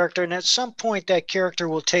a character, and at some point that character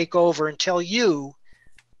will take over and tell you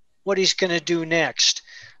what he's going to do next.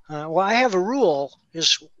 I have a rule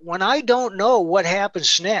is when I don't know what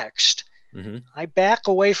happens next, I back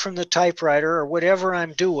away from the typewriter or whatever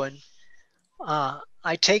I'm doing.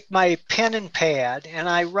 I take my pen and pad and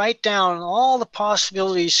I write down all the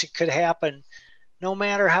possibilities that could happen, no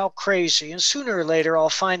matter how crazy. And sooner or later, I'll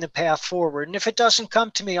find the path forward. And if it doesn't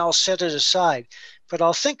come to me, I'll set it aside. But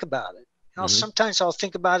I'll think about it. Sometimes I'll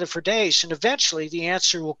think about it for days, and eventually the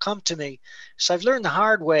answer will come to me. So I've learned the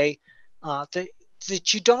hard way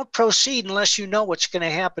that you don't proceed unless you know what's going to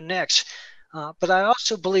happen next. But I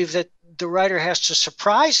also believe that the writer has to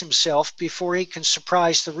surprise himself before he can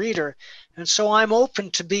surprise the reader. And so I'm open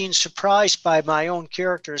to being surprised by my own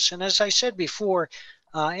characters. And as I said before,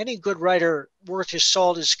 any good writer worth his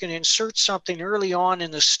salt is going to insert something early on in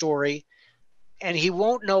the story, and he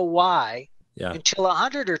won't know why. Yeah. until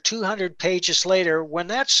 100 or 200 pages later, when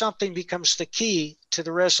that something becomes the key to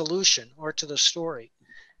the resolution or to the story.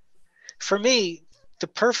 For me, the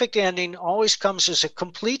perfect ending always comes as a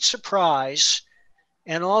complete surprise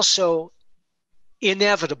and also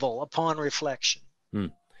inevitable upon reflection.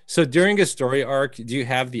 So during a story arc, do you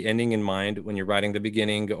have the ending in mind when you're writing the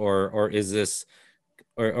beginning, or is this,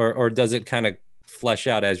 or does it kind of flesh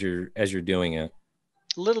out as you're doing it?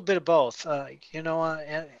 A little bit of both. I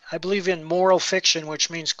believe in moral fiction, which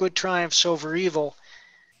means good triumphs over evil,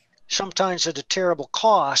 sometimes at a terrible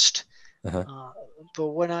cost. But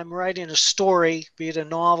when I'm writing a story, be it a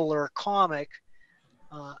novel or a comic,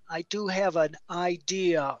 I do have an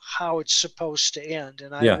idea how it's supposed to end,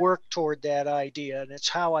 and I work toward that idea, and it's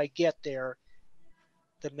how I get there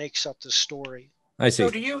that makes up the story. I see. So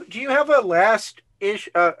do you have a last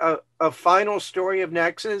a final story of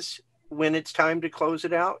Nexus when it's time to close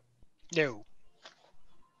it out? No.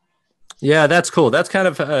 Yeah, that's cool. That's kind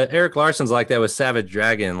of Eric Larson's like that with Savage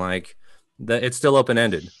Dragon. Like it's still open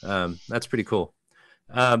ended. That's pretty cool.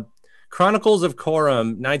 Chronicles of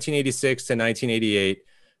Corum, 1986 to 1988.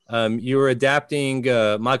 You were adapting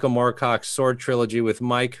Michael Moorcock's Sword trilogy with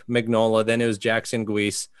Mike Mignola. Then it was Jackson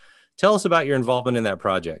Guise. Tell us about your involvement in that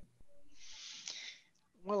project.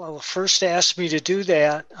 Well, first asked me to do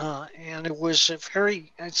that, and it was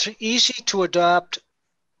it's easy to adapt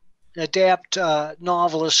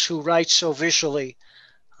novelists who write so visually.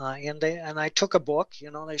 And I took a book,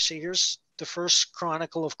 they say, here's the first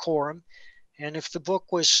Chronicle of Corum. And if the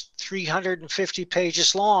book was 350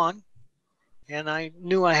 pages long, and I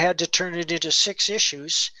knew I had to turn it into 6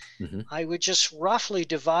 issues, I would just roughly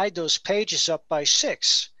divide those pages up by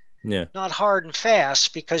 6. Yeah. Not hard and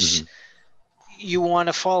fast, because you want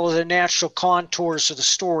to follow the natural contours of the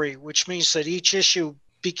story, which means that each issue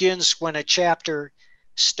begins when a chapter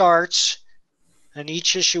starts, and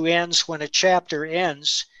each issue ends when a chapter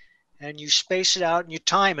ends, and you space it out and you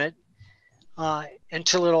time it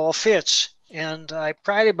until it all fits. And I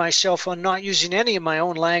prided myself on not using any of my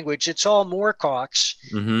own language. It's all Moorcock's.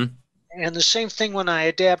 And the same thing when I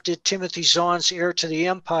adapted Timothy Zahn's Heir to the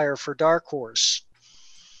Empire for Darkhorse.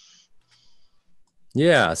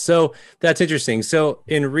 Yeah, so that's interesting. So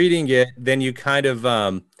in reading it, then you kind of,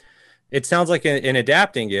 it sounds like in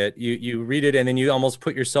adapting it, you read it and then you almost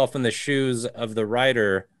put yourself in the shoes of the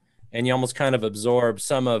writer, and you almost kind of absorb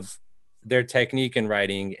some of their technique in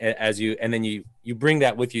writing and then you bring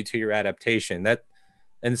that with you to your adaptation.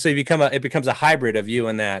 And so it becomes a hybrid of you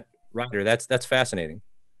and that writer. That's fascinating.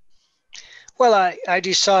 Well, I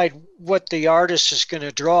decide what the artist is going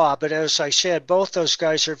to draw, but as I said, both those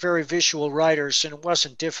guys are very visual writers, and it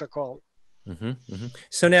wasn't difficult.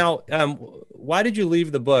 So now, why did you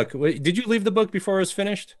leave the book? Did you leave the book before it was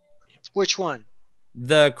finished? Which one?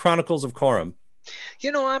 The Chronicles of Corum.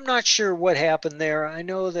 I'm not sure what happened there. I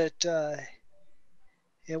know that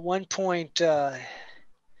at one point, an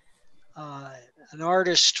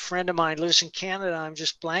artist friend of mine lives in Canada. I'm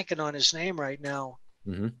just blanking on his name right now.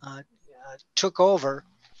 Took over,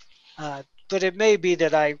 but it may be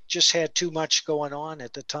that I just had too much going on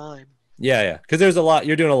at the time. Yeah, because there's a lot.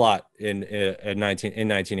 You're doing a lot in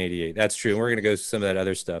 1988. That's true. And we're gonna go to some of that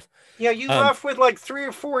other stuff. Yeah, you left with like 3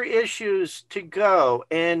 or 4 issues to go,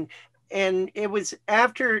 and it was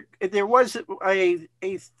after there was a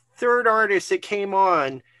third artist that came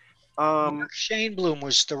on. Shane Bloom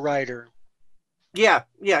was the writer. Yeah,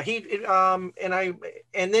 and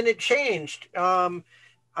then it changed.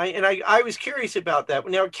 I was curious about that.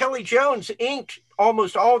 Now Kelly Jones inked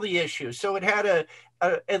almost all the issues, so it had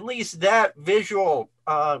at least that visual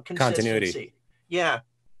consistency. Continuity. Yeah.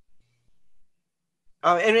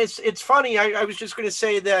 And it's funny. I was just going to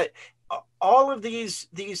say that all of these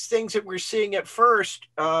things that we're seeing at first,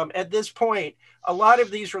 at this point, a lot of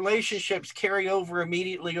these relationships carry over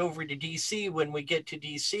immediately over to DC when we get to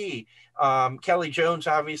DC. Kelly Jones,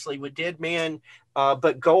 obviously, with Deadman,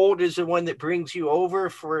 but Gold is the one that brings you over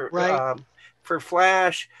for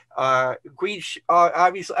Flash. Greach,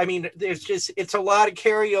 obviously, I mean, it's a lot of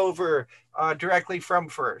carryover directly from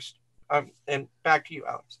first. And back to you,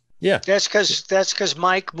 Alex. Yeah, that's because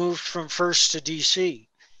Mike moved from first to DC.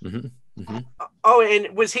 Oh,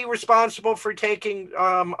 and was he responsible for taking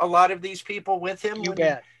a lot of these people with him? You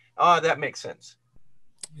bet. That makes sense.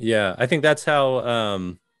 Yeah, I think that's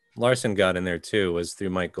how Larson got in there too, was through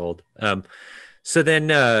Mike Gold. So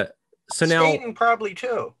now Staten probably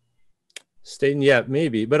too. Staten, yeah,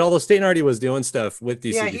 maybe. But although Staten already was doing stuff with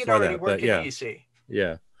DC before that. Worked at DC.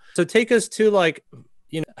 Yeah. So take us to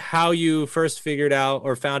how you first figured out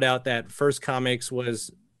or found out that First Comics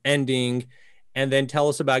was ending, and then tell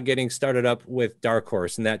us about getting started up with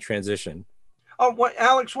Darkhorse and that transition.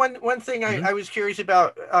 Alex, one thing I was curious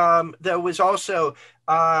about that was also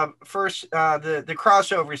first the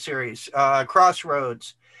crossover series,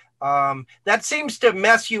 Crossroads. That seems to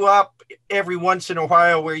mess you up every once in a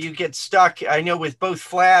while, where you get stuck. I know with both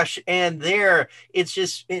Flash and there, it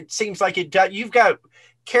seems like you've got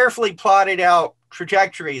carefully plotted out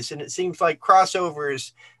trajectories, and it seems like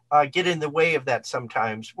crossovers get in the way of that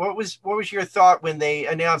sometimes. What was your thought when they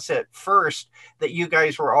announced at first that you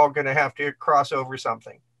guys were all going to have to cross over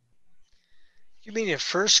something? You mean in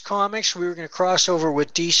first comics we were going to cross over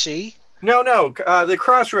with DC? No, the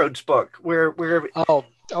Crossroads book where well,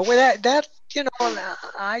 that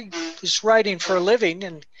I was writing for a living,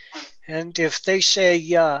 and if they say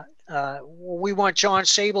we want John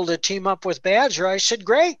Sable to team up with Badger, I said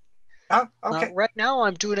great. Oh, okay. Right now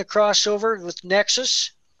I'm doing a crossover with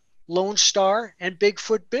Nexus, Lone Star, and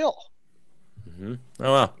Bigfoot Bill. Mm-hmm.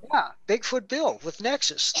 Oh wow! Yeah, Bigfoot Bill with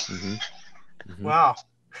Nexus. Mm-hmm. Mm-hmm. Wow.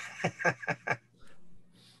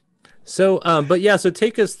 So, so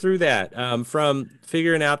take us through that from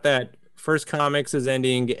figuring out that first comics is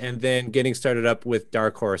ending and then getting started up with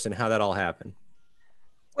Darkhorse and how that all happened.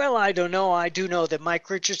 Well, I don't know. I do know that Mike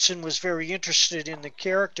Richardson was very interested in the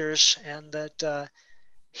characters, and that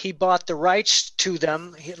he bought the rights to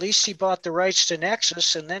them. At least he bought the rights to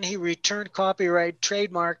Nexus, and then he returned copyright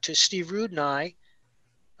trademark to Steve Rude and I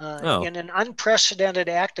in an unprecedented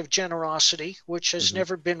act of generosity, which has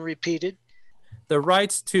never been repeated. The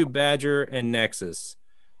rights to Badger and Nexus,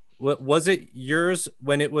 was it yours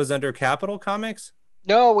when it was under Capital Comics?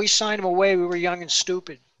 No, we signed them away. We were young and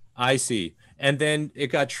stupid. I see. And then it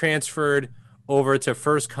got transferred over to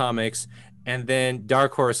First Comics, and then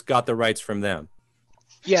Darkhorse got the rights from them.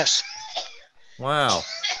 Yes. Wow.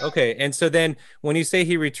 Okay. And so then when you say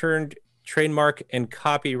he returned trademark and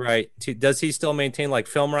copyright, does he still maintain like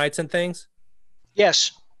film rights and things?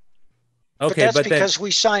 Yes. Okay. But that's because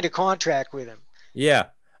we signed a contract with him. Yeah,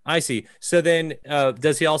 I see. So then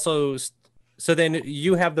does he also, so then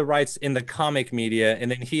you have the rights in the comic media,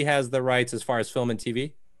 and then he has the rights as far as film and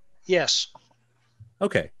TV? Yes.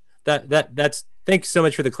 Okay. That's, thank you so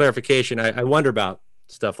much for the clarification. I wonder about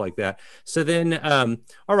stuff like that. So then,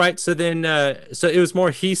 all right. So then, so it was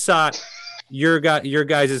more, he sought your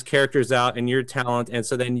guys' characters out and your talent. And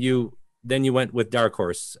so then you went with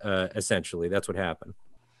Darkhorse, essentially. That's what happened.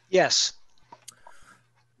 Yes.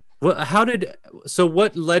 Well,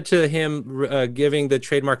 what led to him giving the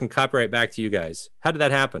trademark and copyright back to you guys? How did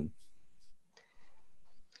that happen?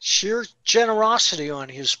 Sheer generosity on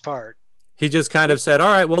his part. He just kind of said,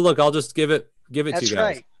 all right, well, look, I'll just give it to you guys. That's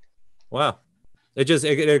right. Wow.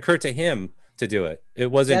 It occurred to him to do it.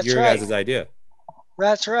 It wasn't your guys' idea.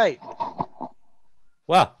 That's right.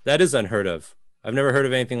 Wow. That is unheard of. I've never heard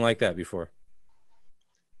of anything like that before.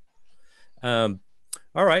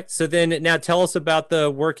 All right. So then now tell us about the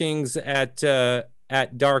workings at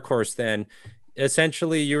Darkhorse then.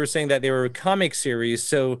 Essentially, you were saying that they were comic series,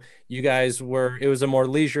 so you guys it was a more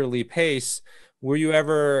leisurely pace. Were you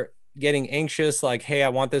ever getting anxious, like, hey, I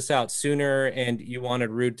want this out sooner, and you wanted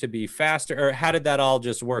Rude to be faster? Or how did that all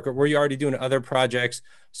just work? Or were you already doing other projects,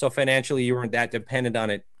 so financially you weren't that dependent on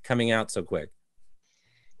it coming out so quick?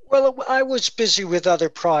 Well, I was busy with other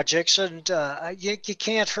projects, and you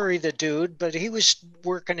can't hurry the dude, but he was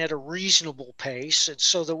working at a reasonable pace, and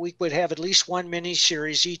so that we would have at least one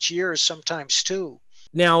miniseries each year, sometimes two.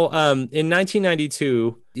 Now, in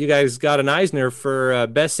 1992, you guys got an Eisner for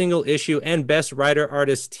Best Single Issue and Best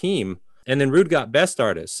Writer-Artist Team, and then Rude got Best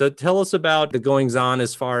Artist. So tell us about the goings-on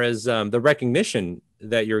as far as the recognition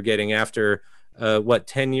that you're getting after,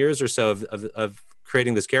 10 years or so of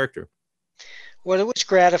creating this character? Well, it was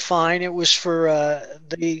gratifying. It was for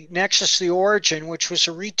the Nexus, The Origin, which was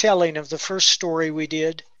a retelling of the first story we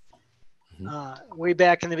did way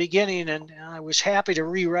back in the beginning. And I was happy to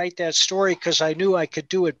rewrite that story because I knew I could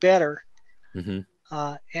do it better. And,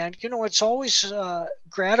 it's always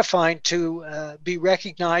gratifying to be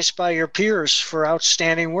recognized by your peers for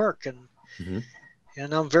outstanding work. And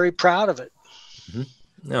I'm very proud of it.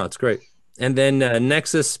 No, it's great. And then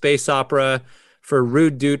Nexus Space Opera for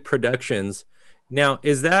Rude Dude Productions. Now,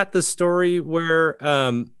 is that the story where,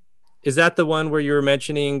 is that the one where you were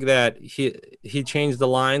mentioning that he changed the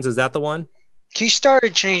lines? Is that the one? He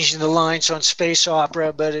started changing the lines on Space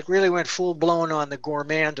Opera, but it really went full blown on the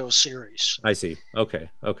Gormando series. I see. Okay.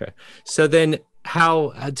 So then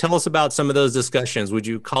tell us about some of those discussions. Would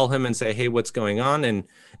you call him and say, hey, what's going on? And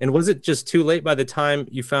was it just too late by the time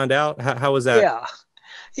you found out? How was that?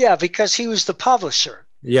 Yeah, because he was the publisher.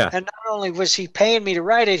 Yeah. And not only was he paying me to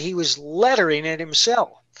write it, he was lettering it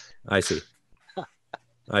himself. I see.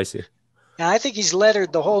 And I think he's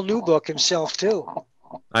lettered the whole new book himself, too.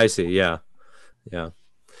 I see, yeah. Yeah.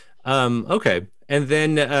 Okay. And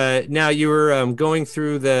then now you were going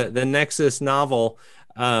through the Nexus novel.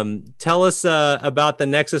 Tell us about the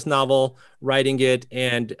Nexus novel, writing it,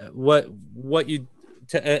 and what you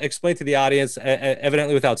explain to the audience,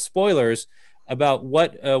 evidently without spoilers, about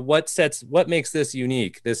what makes this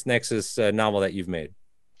unique, this Nexus novel that you've made.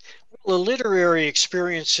 Well, a literary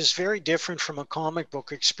experience is very different from a comic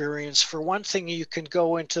book experience. For one thing, you can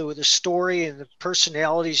go into the story and the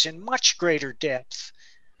personalities in much greater depth.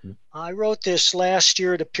 I wrote this last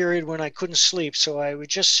year at a period when I couldn't sleep, so I would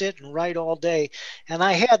just sit and write all day. And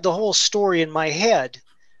I had the whole story in my head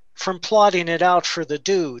from plotting it out for the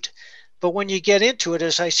dude. But when you get into it,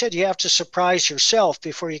 as I said, you have to surprise yourself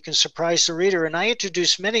before you can surprise the reader. And I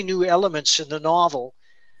introduced many new elements in the novel,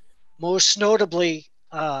 most notably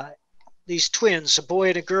these twins, a boy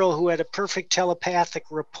and a girl who had a perfect telepathic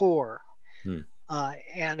rapport.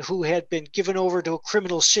 And who had been given over to a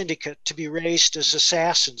criminal syndicate to be raised as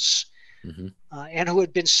assassins, and who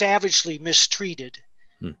had been savagely mistreated.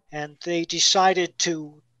 And they decided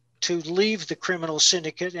to leave the criminal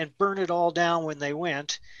syndicate and burn it all down when they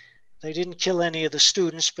went. They didn't kill any of the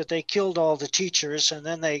students, but they killed all the teachers, and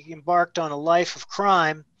then they embarked on a life of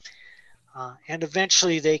crime. And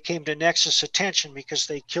eventually they came to Nexus attention because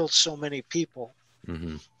they killed so many people.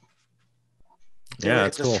 Yeah,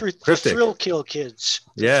 that's cool. The thrill kill kids.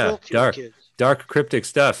 Dark cryptic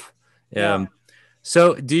stuff. Yeah.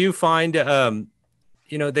 So do you find,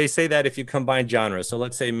 they say that if you combine genres, so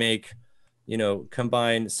let's say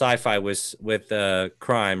combine sci-fi with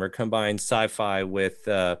crime, or combine sci-fi with,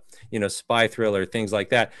 spy thriller, things like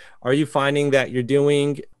that. Are you finding that you're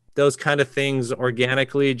doing those kind of things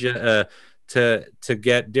organically to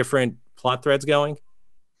get different plot threads going?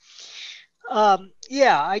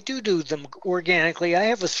 Yeah, I do them organically. I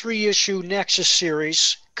have a 3-issue Nexus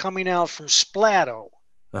series coming out from Splato.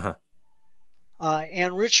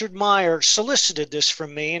 And Richard Meyer solicited this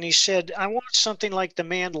from me, and he said, I want something like The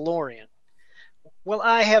Mandalorian. Well,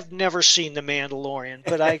 I have never seen The Mandalorian,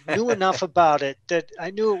 but I knew enough about it that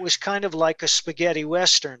I knew it was kind of like a spaghetti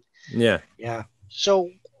Western. Yeah. So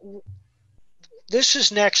this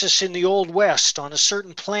is Nexus in the Old West on a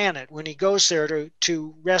certain planet when he goes there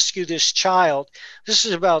to rescue this child. This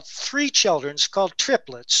is about 3 children. It's called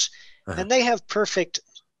triplets. And they have perfect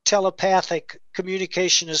telepathic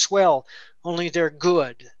communication as well, only they're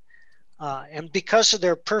good. And because of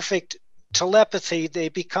their perfect telepathy, they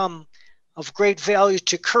become of great value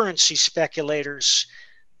to currency speculators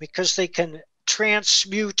because they can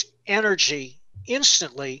transmute energy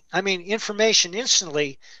instantly, information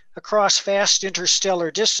instantly, across vast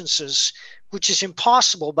interstellar distances, which is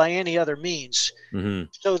impossible by any other means.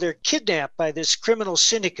 So they're kidnapped by this criminal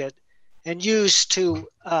syndicate and used to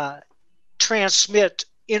transmit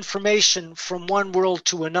information from one world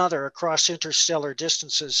to another across interstellar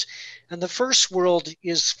distances. And the first world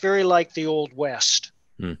is very like the Old West.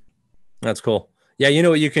 That's cool. Yeah, you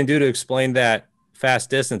know what you can do to explain that fast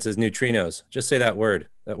distance is neutrinos. Just say that word.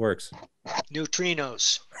 That works.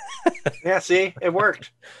 Neutrinos. Yeah, see, it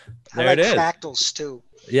worked. There I like it is. fractals too.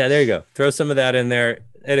 Yeah, there you go. Throw some of that in there.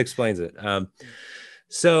 It explains it.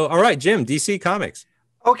 So, all right, Jim, DC Comics.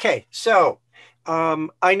 Okay, so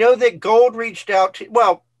I know that Gold reached out to,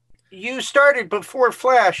 well, you started before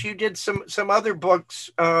Flash. You did some other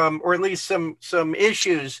books, or at least some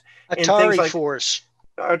issues. Atari Force.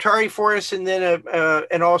 Atari Force, and then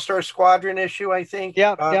an All-Star Squadron issue, I think.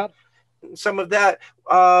 Yeah. Some of that.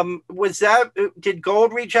 Did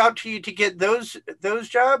Gold reach out to you to get those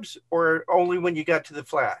jobs, or only when you got to the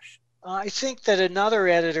Flash? I think that another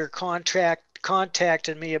editor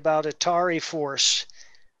contacted me about Atari Force.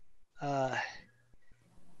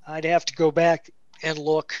 I'd have to go back and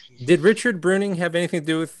look. Did Richard Bruning have anything to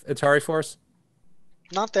do with Atari Force?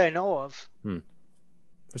 Not that I know of.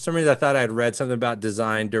 For some reason, I thought I had read something about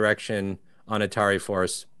design direction on Atari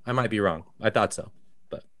Force. I might be wrong. I thought so.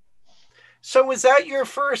 So was that your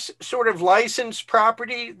first sort of licensed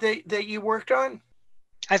property that you worked on?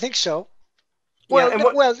 I think so. Well,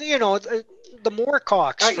 yeah, the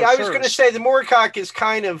Moorcocks. I was going to say the Moorcock is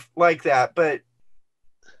kind of like that, but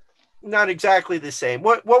not exactly the same.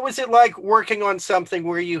 What was it like working on something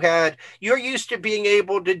where you're used to being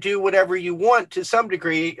able to do whatever you want to some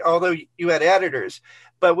degree, although you had editors,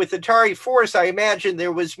 but with Atari Force, I imagine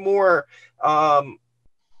there was more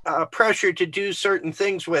pressure to do certain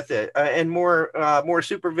things with it, and more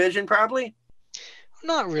supervision, probably.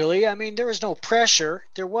 Not really. I mean, there was no pressure.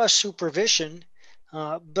 There was supervision,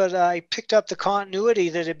 but I picked up the continuity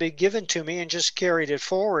that had been given to me and just carried it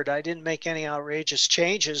forward. I didn't make any outrageous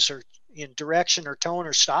changes or in direction or tone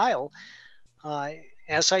or style. And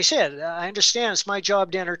as I said, I understand it's my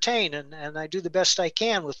job to entertain, and I do the best I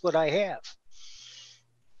can with what I have.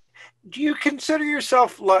 Do you consider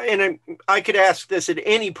yourself, and I could ask this at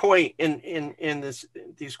any point in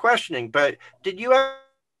these questioning, but did you ever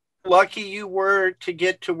lucky you were to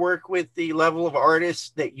get to work with the level of artists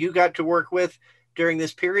that you got to work with during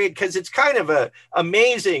this period? Because it's kind of a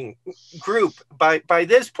amazing group by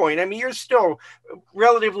this point. I mean, you're still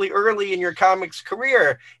relatively early in your comics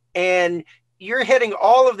career, and you're hitting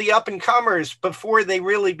all of the up and comers before they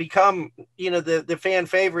really become, the fan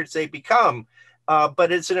favorites they become.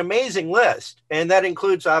 But it's an amazing list, and that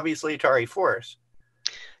includes obviously Atari Force.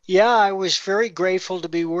 Yeah, I was very grateful to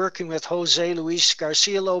be working with Jose Luis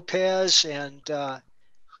Garcia Lopez and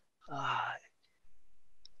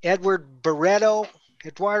Eduardo Barreto,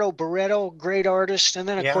 great artist, and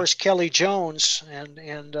then of course Kelly Jones,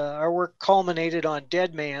 and our work culminated on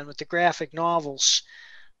Dead Man with the graphic novels,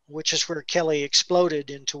 which is where Kelly exploded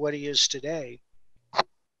into what he is today.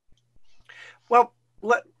 Well,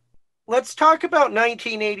 let's talk about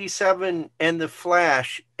 1987 and The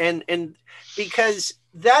Flash, and because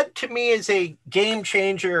that to me is a game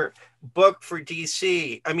changer book for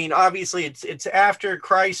DC. I mean, obviously it's after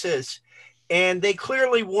Crisis, and they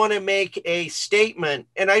clearly want to make a statement.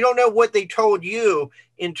 And I don't know what they told you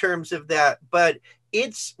in terms of that, but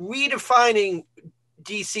it's redefining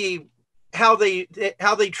DC, how they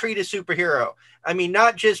treat a superhero. I mean,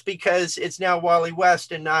 not just because it's now Wally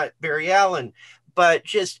West and not Barry Allen, but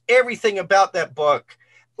just everything about that book.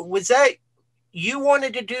 Was that you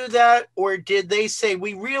wanted to do that, or did they say,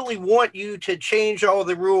 we really want you to change all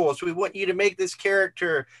the rules? We want you to make this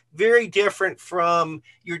character very different from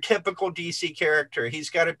your typical DC character. He's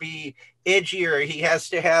got to be edgier. He has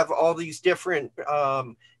to have all these different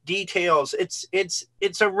details.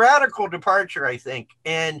 It's a radical departure, I think.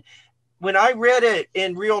 And when I read it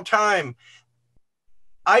in real time,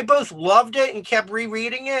 I both loved it and kept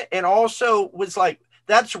rereading it, and also was like,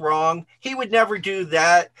 that's wrong. He would never do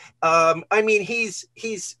that. I mean, he's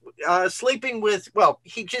sleeping with, well,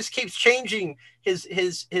 he just keeps changing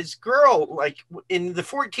his girl. Like in the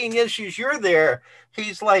 14 issues you're there,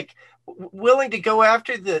 he's like willing to go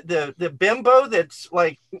after the bimbo that's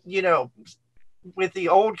like, with the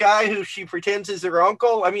old guy who she pretends is her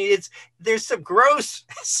uncle. I mean, there's some gross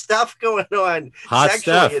stuff going on. Hot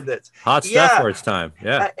stuff in this. Hot stuff for its time.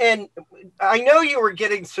 Yeah. And I know you were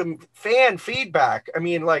getting some fan feedback. I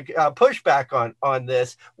mean, like pushback on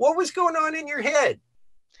this. What was going on in your head?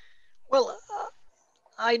 Well,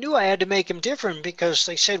 I knew I had to make him different because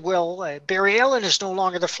they said, well, Barry Allen is no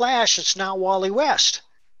longer the Flash. It's now Wally West.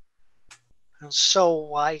 And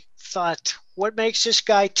so I thought, what makes this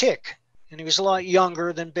guy tick? And he was a lot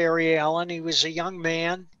younger than Barry Allen. He was a young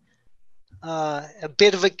man, a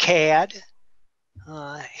bit of a cad.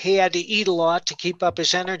 He had to eat a lot to keep up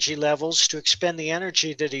his energy levels, to expend the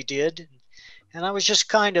energy that he did. And I was just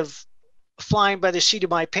kind of flying by the seat of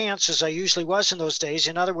my pants, as I usually was in those days.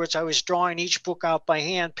 In other words, I was drawing each book out by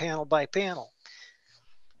hand, panel by panel.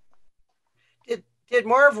 Did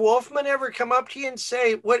Marv Wolfman ever come up to you and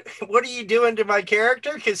say, what are you doing to my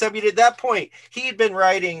character? Because, I mean, at that point, he had been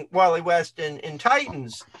writing Wally West in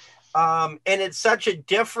Titans. And it's such a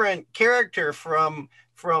different character from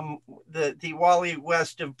the Wally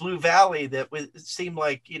West of Blue Valley that seemed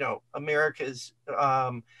like, America's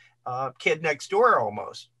kid next door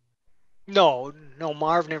almost. No,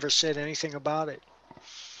 Marv never said anything about it.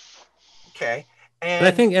 Okay. And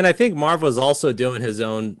I think Marv was also doing his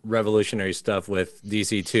own revolutionary stuff with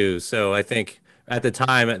DC too. So I think at the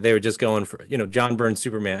time they were just going for, John Byrne's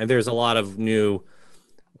Superman. And there's a lot of new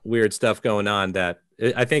weird stuff going on that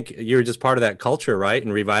I think you're just part of that culture, right?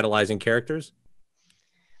 And revitalizing characters.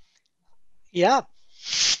 Yeah.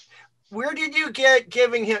 Where did you get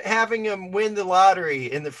having him win the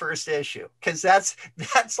lottery in the first issue? Because that's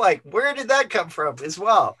like, where did that come from as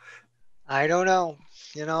well? I don't know.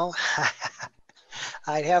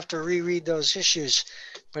 I'd have to reread those issues,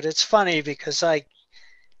 but it's funny because I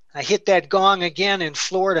hit that gong again in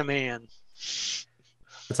Florida Man.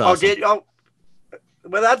 That's awesome.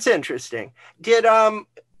 Well, that's interesting.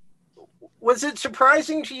 Was it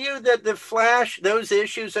surprising to you that the Flash, those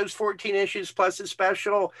 14 issues plus a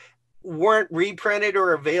special, weren't reprinted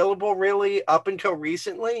or available really up until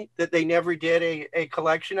recently, that they never did a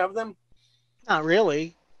collection of them? Not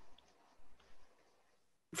really.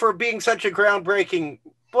 For being such a groundbreaking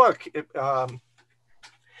book,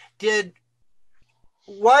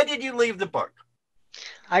 why did you leave the book?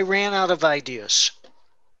 I ran out of ideas.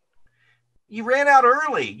 you ran out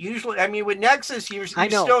early. Usually, I mean, with Nexus, you're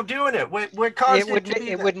still doing it. What caused it to be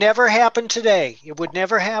it would never happen today. It would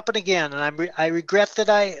never happen again, and I regret that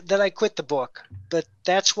I quit the book. But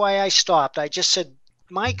that's why I stopped. I just said,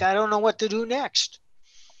 Mike, I don't know what to do next.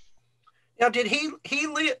 Now, did he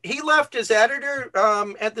left as editor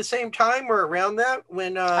at the same time or around that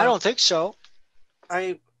when? I don't think so.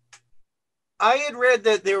 I had read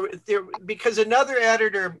that there because another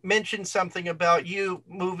editor mentioned something about you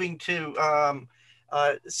moving to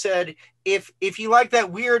said if you like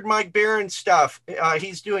that weird Mike Baron stuff,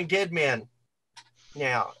 he's doing Dead Man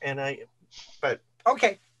now, but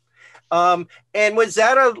okay. And was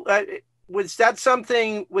that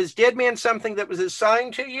something? Was Dead Man something that was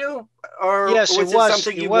assigned to you, or yes, was it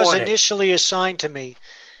something you wanted? It was initially assigned to me,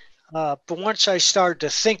 but once I started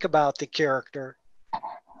to think about the character,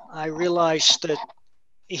 I realized that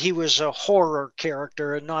he was a horror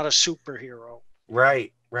character and not a superhero.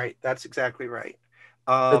 Right. That's exactly right.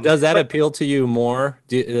 Does that appeal to you more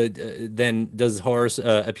than does horror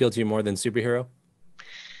appeal to you more than superhero?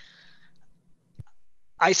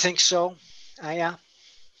 I think so. Yeah.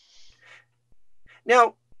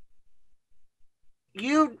 Now,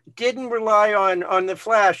 you didn't rely on the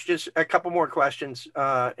Flash. Just a couple more questions,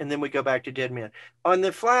 and then we go back to Dead Man. On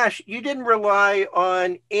the Flash, you didn't rely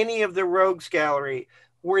on any of the Rogues Gallery.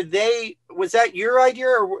 Was that your idea,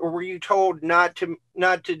 or were you told not to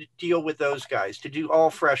deal with those guys, to do all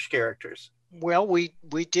fresh characters? Well, we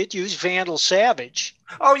did use Vandal Savage.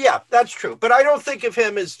 Oh yeah, that's true. But I don't think of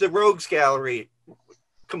him as the Rogues Gallery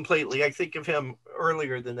completely. I think of him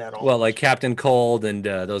earlier than that. Almost. Well, like Captain Cold and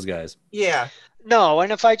those guys. Yeah. No,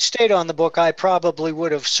 and if I'd stayed on the book, I probably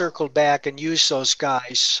would have circled back and used those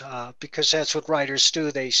guys because that's what writers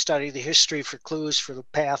do. They study the history for clues for the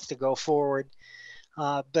path to go forward.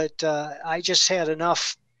 But I just had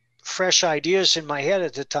enough fresh ideas in my head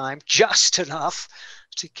at the time, just enough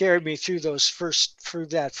to carry me through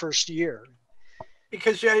that first year.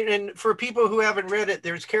 Because and for people who haven't read it,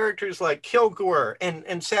 there's characters like Kilgore,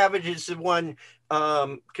 and Savage is the one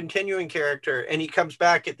continuing character, and he comes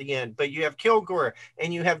back at the end. But you have Kilgore,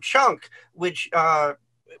 and you have Chunk, which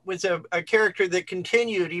was a character that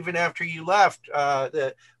continued even after you left.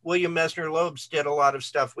 The William Messner Loebs did a lot of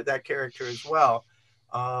stuff with that character as well.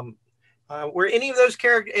 Were any of those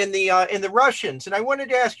characters in the Russians? And I wanted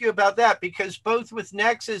to ask you about that because both with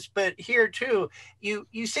Nexus, but here too,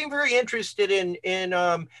 you seem very interested in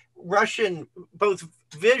Russian, both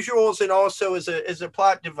visuals and also as a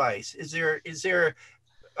plot device. Is there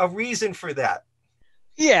a reason for that?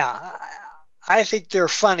 Yeah, I think they're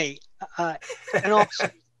funny, and also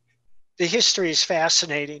the history is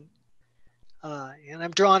fascinating, and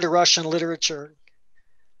I'm drawn to Russian literature.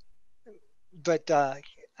 But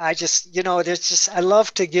I just, I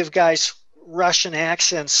love to give guys Russian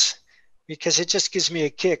accents because it just gives me a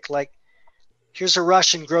kick. Like, here's a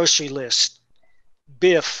Russian grocery list: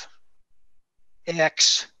 Biff,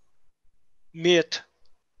 X, Mit,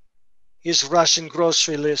 is Russian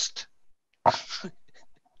grocery list.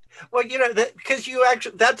 Well, because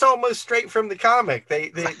that's almost straight from the comic.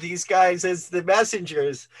 These guys as the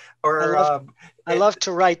messengers, or I love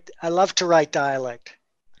to write dialect.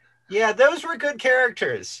 Yeah, those were good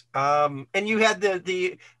characters. And you had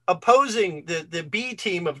the opposing the B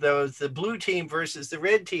team of those, the blue team versus the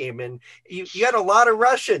red team, and you had a lot of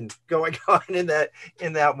Russian going on in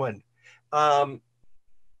that one. All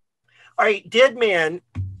right, Dead Man.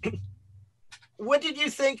 What did you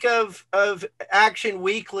think of Action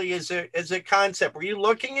Weekly as a concept? Were you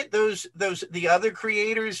looking at the other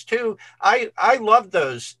creators too? I loved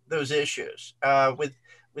those issues with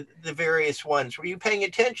the various ones. Were you paying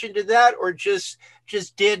attention to that, or just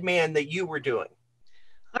Dead Man that you were doing?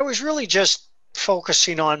 I was really just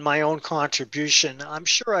focusing on my own contribution. I'm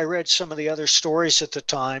sure I read some of the other stories at the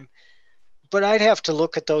time, but I'd have to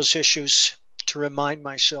look at those issues to remind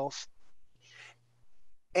myself.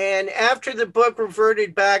 And after the book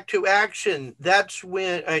reverted back to Action, that's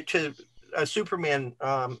when to a Superman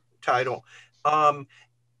title.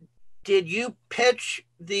 Did you pitch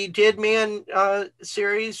the Dead Man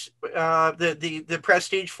series, the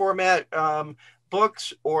prestige format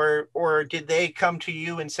books, or did they come to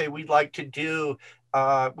you and say, we'd like to do,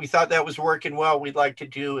 we thought that was working well, we'd like to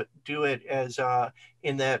do it as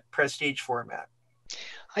in that prestige format?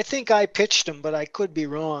 I think I pitched them, but I could be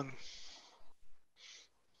wrong.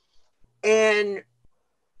 And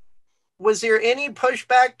was there any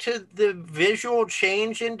pushback to the visual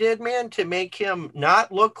change in Dead Man to make him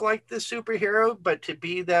not look like the superhero, but to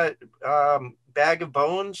be that bag of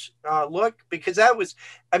bones look? Because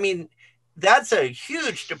that's a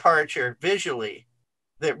huge departure visually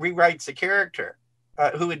that rewrites the character.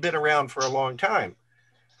 who had been around for a long time.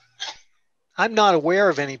 I'm not aware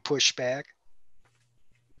of any pushback.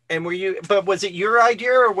 And but was it your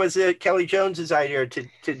idea or was it Kelly Jones's idea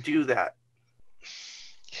to do that?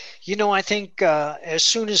 I think as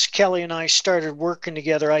soon as Kelly and I started working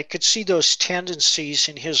together, I could see those tendencies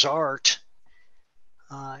in his art.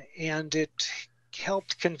 And it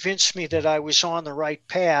helped convince me that I was on the right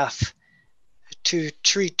path to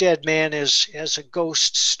treat Dead Man as a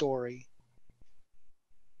ghost story.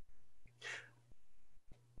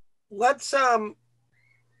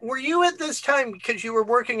 Were you at this time, because you were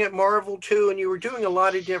working at Marvel too, and you were doing a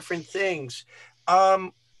lot of different things,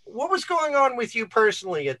 what was going on with you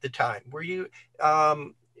personally at the time?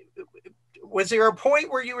 Was there a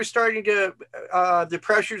point where you were starting to, the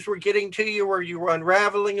pressures were getting to you, or you were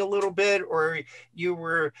unraveling a little bit, or you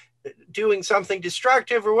were doing something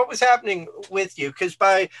destructive, or what was happening with you? Because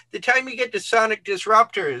by the time you get to Sonic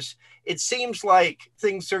Disruptors, it seems like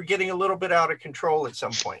things are getting a little bit out of control at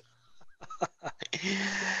some point.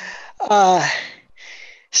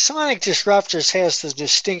 Sonic Disruptors has the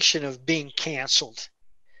distinction of being canceled.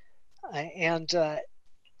 And the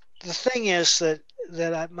thing is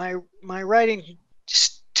that my writing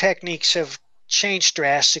techniques have changed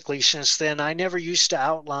drastically since then. I never used to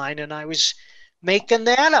outline, and I was making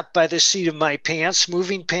that up by the seat of my pants,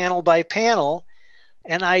 moving panel by panel,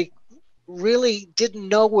 and I really didn't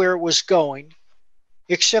know where it was going,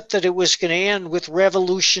 except that it was going to end with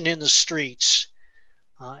revolution in the streets.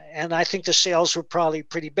 And I think the sales were probably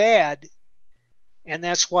pretty bad, and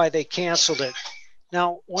that's why they canceled it.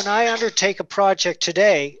 Now, when I undertake a project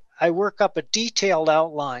today, I work up a detailed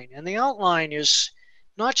outline, and the outline is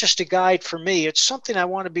not just a guide for me. It's something I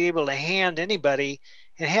want to be able to hand anybody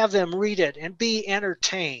and have them read it and be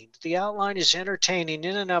entertained. The outline is entertaining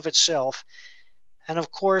in and of itself. And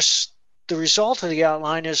of course, the result of the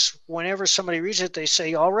outline is whenever somebody reads it, they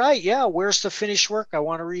say, all right, yeah, where's the finished work? I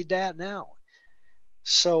want to read that now.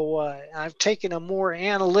 So I've taken a more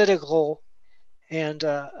analytical and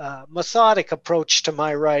methodic approach to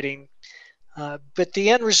my writing. But the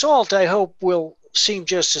end result, I hope, will seem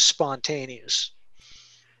just as spontaneous.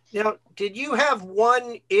 Now, did you have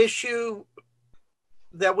one issue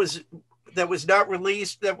that was not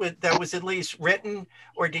released that was at least written,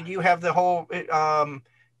 or did you have the whole?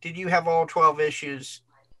 Did you have all 12 issues?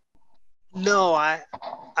 No, I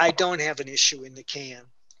don't have an issue in the can.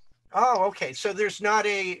 Oh, okay. So there's not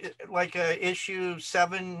a issue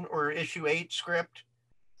 7 or issue 8 script?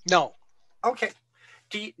 No. Okay.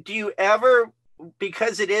 Do you ever,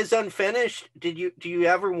 because it is unfinished, do you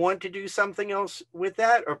ever want to do something else with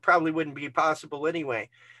that, or probably wouldn't be possible anyway?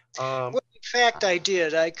 Well, in fact, I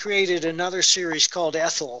did. I created another series called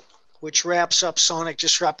Ethel, which wraps up Sonic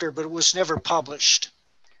Disruptor, but it was never published.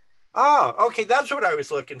 Oh, okay. That's what I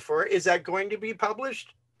was looking for. Is that going to be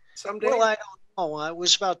published someday? Well, I don't know. It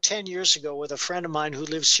was about 10 years ago with a friend of mine who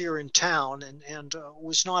lives here in town, and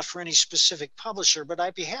was not for any specific publisher, but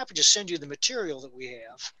I'd be happy to send you the material that we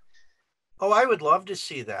have. Oh, I would love to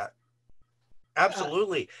see that.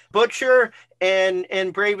 Absolutely. Butcher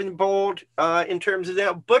and Brave and Bold, in terms of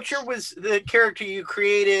that. Butcher was the character you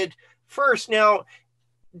created first. Now,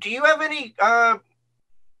 do you have any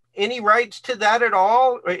rights to that at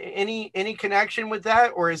all, or any connection with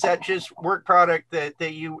that, or is that just work product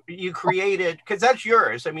that you created? Because that's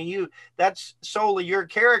yours. I mean, that's solely your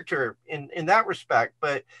character in that respect.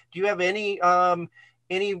 But do you have any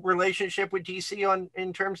relationship with DC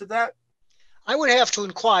in terms of that? I would have to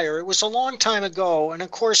inquire. It was a long time ago, and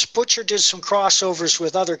of course, Butcher did some crossovers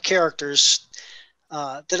with other characters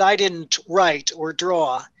that I didn't write or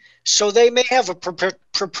draw, so they may have a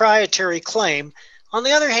proprietary claim. On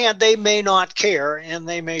the other hand, they may not care, and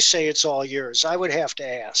they may say it's all yours. I would have to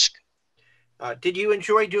ask. Did you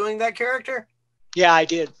enjoy doing that character? Yeah, I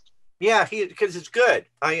did. Yeah, because it's good.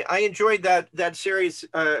 I enjoyed that series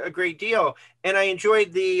a great deal, and I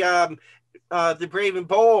enjoyed the Brave and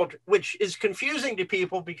Bold, which is confusing to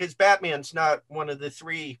people because Batman's not one of the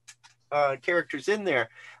 3 characters in there.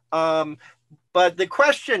 But the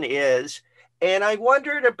question is, and I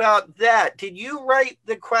wondered about that. Did you write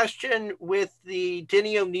the question with the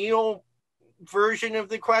Denny O'Neil version of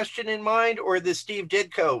the question in mind, or the Steve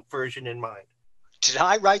Ditko version in mind? Did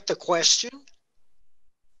I write the question?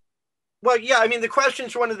 Well, yeah. I mean, the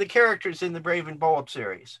question's one of the characters in the Brave and Bold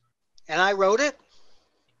series. And I wrote it?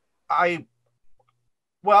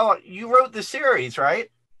 Well, you wrote the series,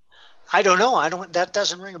 right? I don't know. That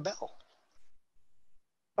doesn't ring a bell.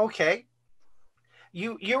 Okay.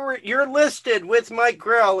 You're listed with Mike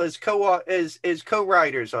Grell as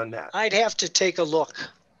co-writers on that. I'd have to take a look.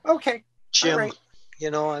 Okay, Jim.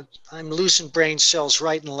 All right. I'm losing brain cells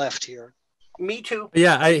right and left here. Me too.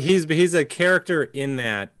 Yeah, he's a character in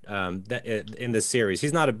that in the series.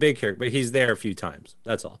 He's not a big character, but he's there a few times.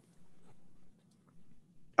 That's all.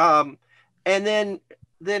 And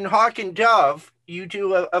then Hawk and Dove, you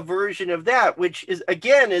do a version of that, which is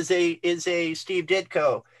again is a Steve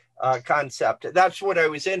Ditko concept. That's what I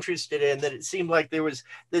was interested in. That it seemed like there was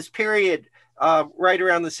this period right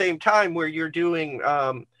around the same time where you're doing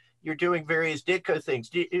various Ditko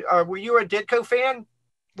things. Were you a Ditko fan?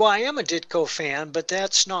 Well, I am a Ditko fan, but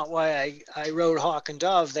that's not why I wrote Hawk and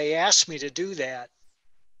Dove. They asked me to do that,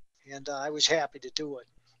 and I was happy to do it.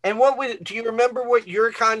 And do you remember what your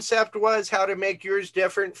concept was? How to make yours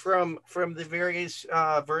different from the various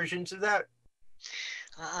versions of that?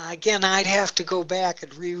 Again, I'd have to go back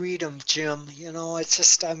and reread them, Jim. You know, it's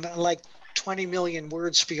just I'm like 20 million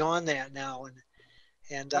words beyond that now,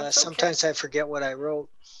 and sometimes I forget what I wrote.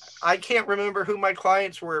 I can't remember who my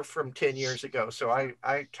clients were from 10 years ago, so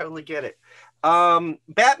I totally get it.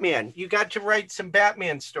 Batman, you got to write some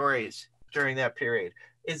Batman stories during that period.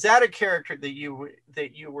 Is that a character that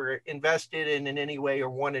you were invested in any way or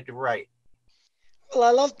wanted to write? Well,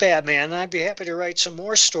 I love Batman, and I'd be happy to write some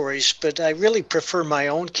more stories, but I really prefer my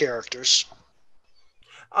own characters.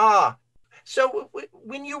 So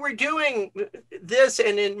when you were doing this,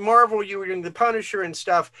 and in Marvel you were doing the Punisher and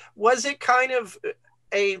stuff, was it kind of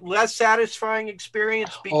a less satisfying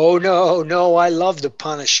experience? Oh, no, I love the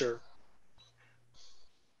Punisher.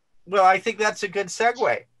 Well, I think that's a good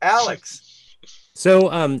segue. Alex.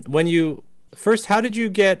 So when you first, how did you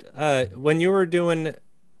get when you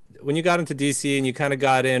got into DC and you kind of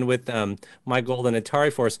got in with My Golden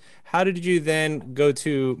Atari Force, how did you then go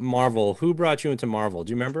to Marvel? Who brought you into Marvel?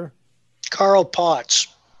 Do you remember? Carl Potts.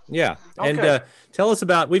 Yeah. Okay. And tell us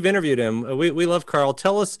about, we've interviewed him. We love Carl.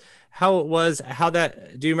 Tell us how it was,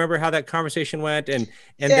 do you remember how that conversation went and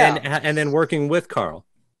then working with Carl?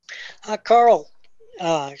 Carl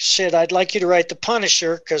said, I'd like you to write the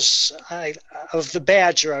Punisher because of the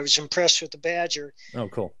Badger. I was impressed with the Badger. Oh,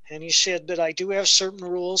 cool. And he said, but I do have certain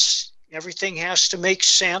rules. Everything has to make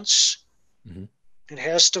sense. Mm-hmm. It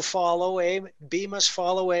has to follow A. B must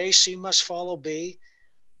follow A. C must follow B.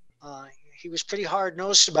 He was pretty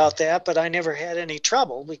hard-nosed about that, but I never had any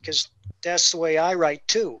trouble because that's the way I write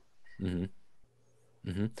too. Mm-hmm.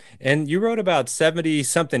 Mm-hmm. And you wrote about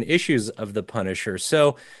 70-something issues of the Punisher.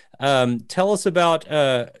 So tell us about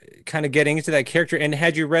kind of getting into that character. And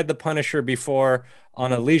had you read the Punisher before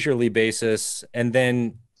on a leisurely basis, and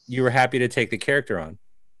then you were happy to take the character on?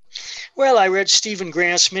 Well, I read Stephen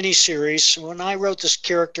Grant's miniseries. When I wrote this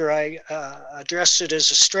character, I addressed it as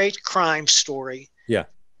a straight crime story. Yeah.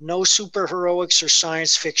 No superheroics or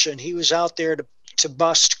science fiction. He was out there to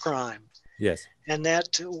bust crime. Yes. And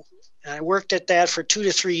I worked at that for 2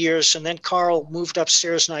 to 3 years, and then Carl moved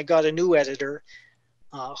upstairs and I got a new editor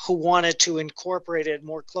who wanted to incorporate it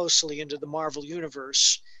more closely into the Marvel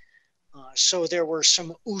Universe. So there were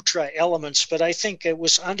some ultra elements, but I think it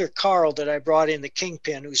was under Carl that I brought in the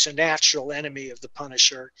Kingpin, who's a natural enemy of the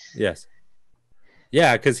Punisher. Yes.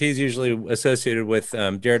 Yeah, because he's usually associated with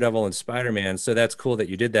Daredevil and Spider-Man, so that's cool that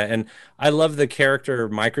you did that. And I love the character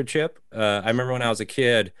Microchip. I remember when I was a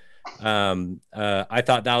kid, I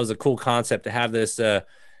thought that was a cool concept to have this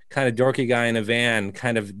kind of dorky guy in a van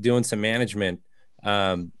kind of doing some management.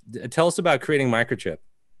 Tell us about creating Microchip.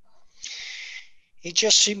 He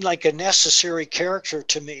just seemed like a necessary character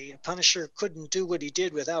to me. Punisher couldn't do what he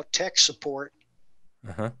did without tech support.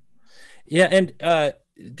 Uh-huh. Yeah, and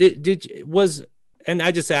and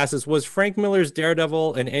I just asked this, was Frank Miller's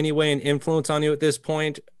Daredevil in any way an influence on you at this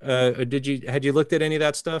point? Had you looked at any of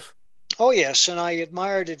that stuff? Oh, yes, and I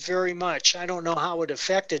admired it very much. I don't know how it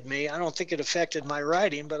affected me. I don't think it affected my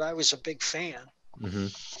writing, but I was a big fan. Mm-hmm.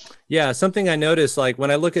 Yeah, something I noticed, like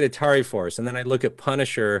when I look at Atari Force and then I look at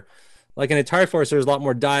Punisher, like in Atari Force, there's a lot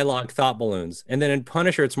more dialogue, thought balloons. And then in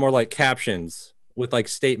Punisher, it's more like captions with like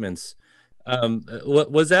statements.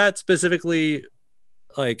 Was that specifically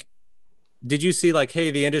like, did you see like, hey,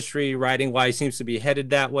 the industry writing why seems to be headed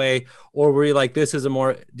that way? Or were you like, this is a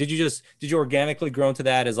more, did you organically grow into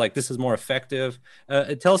that as like, this is more effective?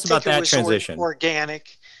 Tell us about that transition.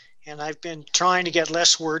 Organic. And I've been trying to get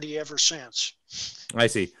less wordy ever since. I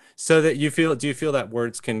see. So that do you feel that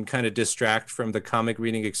words can kind of distract from the comic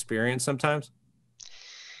reading experience sometimes?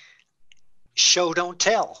 Show, don't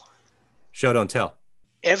tell. Show, don't tell.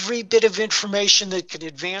 Every bit of information that can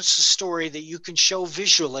advance the story that you can show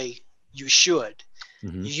visually, you should.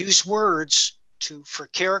 Mm-hmm. You use words for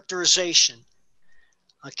characterization.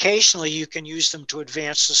 Occasionally you can use them to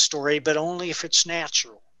advance the story, but only if it's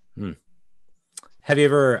natural. Hmm. Have you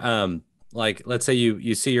ever, like, let's say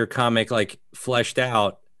you see your comic like fleshed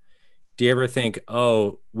out do you ever think,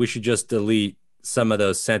 oh, we should just delete some of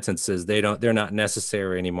those sentences? They're not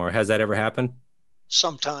necessary anymore. Has that ever happened?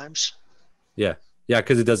 Sometimes. Yeah. Yeah,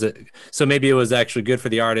 because it doesn't. So maybe it was actually good for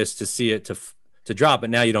the artist to see it to drop, but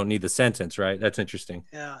now you don't need the sentence, right? That's interesting.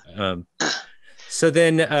 Yeah. So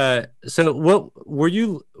then, so where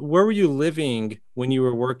were you living when you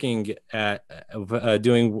were working at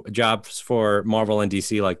doing jobs for Marvel and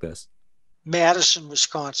DC like this? Madison,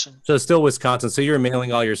 Wisconsin. So still Wisconsin. So you were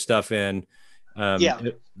mailing all your stuff in. Yeah.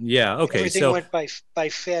 Yeah. Okay. Everything So went by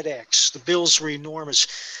FedEx. The bills were enormous.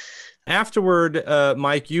 afterward,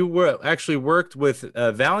 Mike, you actually worked with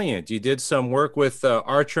Valiant. You did some work with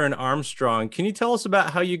Archer and Armstrong. Can you tell us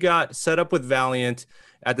about how you got set up with Valiant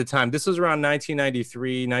at the time? This was around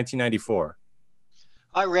 1993, 1994.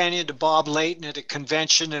 I ran into Bob Layton at a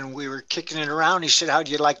convention and we were kicking it around. He said, "How'd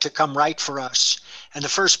you like to come write for us?" And the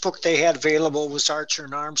first book they had available was Archer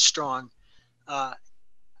and Armstrong.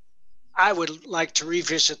 I would like to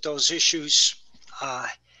revisit those issues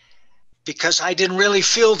because I didn't really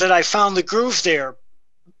feel that I found the groove there.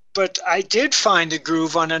 But I did find the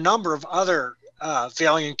groove on a number of other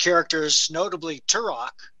Valiant characters, notably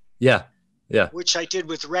Turok. Yeah. Yeah. Which I did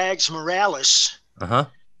with Rags Morales. Uh-huh.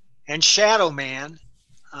 And Shadow Man,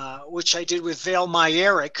 which I did with Val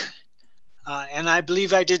Myerick. And I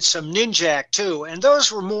believe I did some Ninjak too. And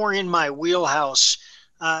those were more in my wheelhouse.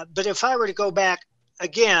 But if I were to go back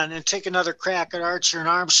again and take another crack at Archer and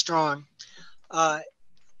Armstrong,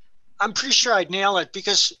 I'm pretty sure I'd nail it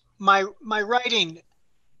because my writing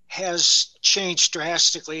has changed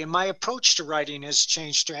drastically and my approach to writing has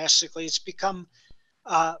changed drastically. It's become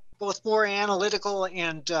both more analytical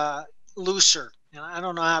and looser. And I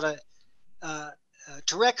don't know how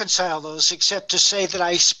to reconcile those except to say that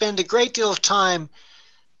I spend a great deal of time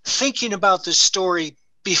thinking about the story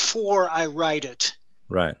before I write it.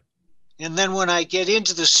 Right. And then when I get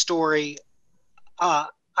into the story,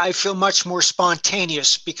 I feel much more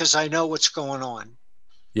spontaneous because I know what's going on.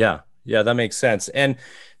 Yeah. Yeah, that makes sense. And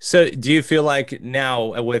so do you feel like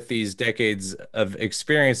now with these decades of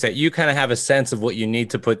experience that you kind of have a sense of what you need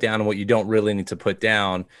to put down and what you don't really need to put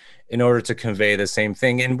down in order to convey the same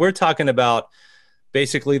thing? And we're talking about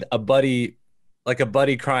basically a buddy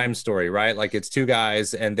crime story, right? Like it's two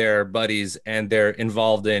guys and they're buddies and they're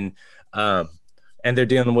involved in, and they're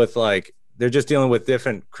dealing with they're just dealing with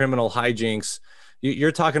different criminal hijinks.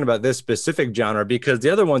 You're talking about this specific genre because the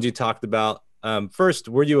other ones you talked about, first,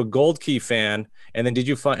 were you a Gold Key fan? And then did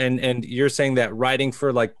you find, and you're saying that writing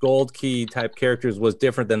for like Gold Key type characters was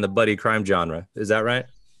different than the buddy crime genre. Is that right?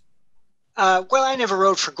 Well, I never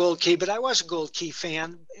wrote for Gold Key, but I was a Gold Key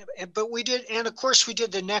fan. But we did, and of course we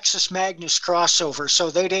did the Nexus Magnus crossover,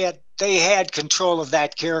 so they had control of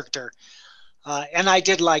that character. And I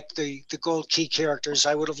did like the Gold Key characters.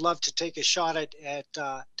 I would have loved to take a shot at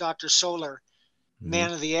Dr. Solar,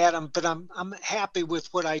 Man of the Atom, but I'm happy with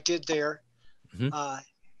what I did there. And I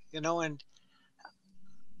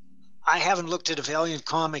haven't looked at a Valiant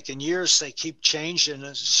comic in years. They keep changing,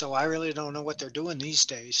 so I really don't know what they're doing these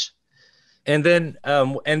days. And then,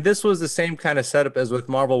 and this was the same kind of setup as with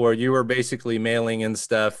Marvel, where you were basically mailing in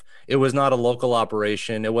stuff. It was not a local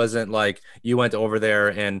operation. It wasn't like you went over there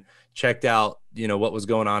and checked out, what was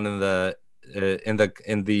going on in the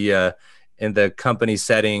company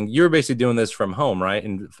setting. You were basically doing this from home, right?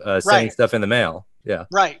 And sending stuff in the mail. Yeah.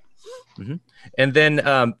 Right. And then,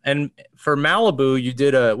 and for Malibu, you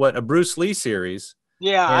did a Bruce Lee series.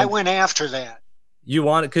 Yeah, I went after that. You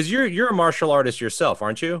wanted, because you're a martial artist yourself,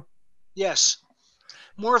 aren't you? Yes,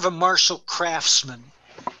 more of a martial craftsman.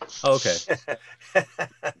 Okay.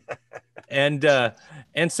 and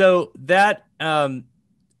so that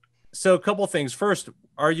so a couple things. First,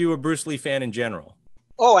 are you a Bruce Lee fan in general?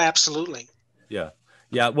 Oh, absolutely. Yeah.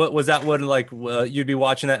 What was that one like? You'd be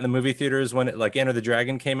watching that in the movie theaters when it like Enter the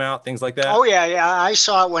Dragon came out, things like that? Oh yeah, I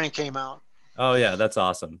saw it when it came out. Oh yeah, that's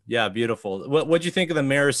awesome. Yeah, beautiful. What'd you think of the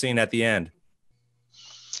mirror scene at the end?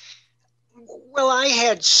 Well, I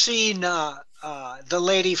had seen the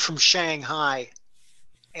lady from Shanghai,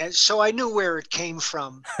 and so I knew where it came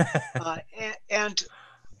from. And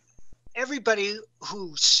everybody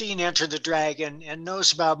who's seen Enter the Dragon and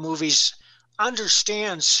knows about movies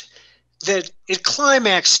understands that it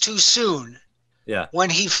climaxed too soon. Yeah. When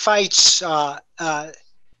he fights the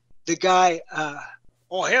guy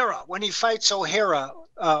O'Hara, when he fights O'Hara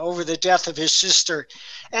over the death of his sister,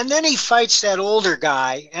 and then he fights that older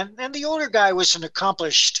guy, and the older guy was an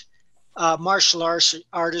accomplished martial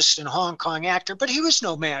artist and Hong Kong actor, but he was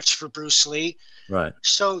no match for Bruce Lee. Right.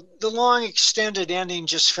 So the long extended ending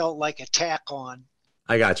just felt like a tack on.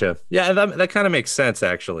 I gotcha. Yeah, that kind of makes sense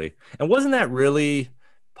actually. And wasn't that really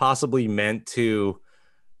possibly meant to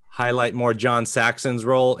highlight more John Saxon's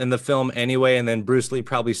role in the film anyway, and then Bruce Lee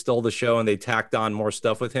probably stole the show and they tacked on more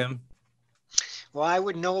stuff with him? Well, I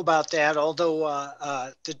wouldn't know about that, although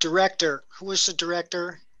the director, who was the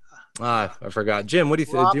director? I forgot. Jim, what do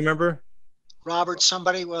you do you remember? Robert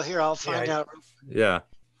somebody? Well, here, I'll find out. Yeah.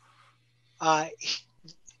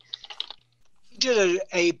 He did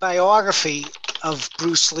a biography of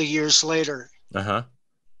Bruce Lee years later. Uh-huh.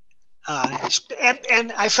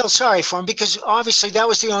 And I felt sorry for him because obviously that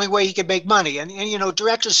was the only way he could make money. And you know,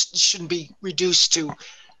 directors shouldn't be reduced to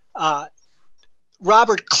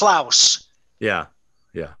Robert Klaus. Yeah.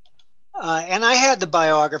 And I had the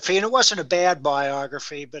biography, and it wasn't a bad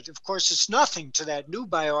biography, but of course it's nothing to that new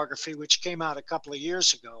biography which came out a couple of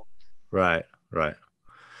years ago. Right.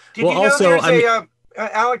 Did you know also, there's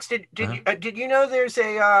Alex, did you know there's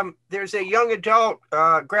a young adult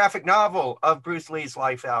graphic novel of Bruce Lee's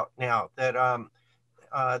life out now that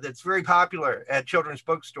that's very popular at children's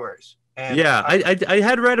bookstores? And yeah, I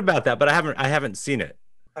had read about that, but I haven't seen it.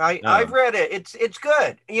 I've read it. It's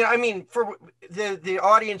good. You know, I mean, for the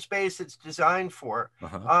audience base it's designed for.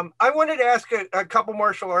 I wanted to ask a couple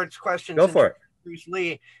martial arts questions. Go for it. Bruce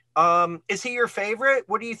Lee. Is he your favorite?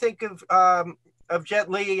 What do you think of Jet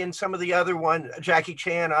Li and some of the other one, Jackie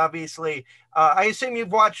Chan, obviously? I assume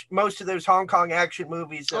you've watched most of those Hong Kong action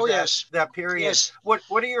movies of that period. Yes. What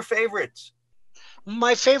are your favorites?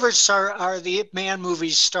 My favorites are the Ip Man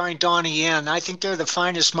movies starring Donnie Yen. I think they're the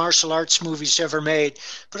finest martial arts movies ever made.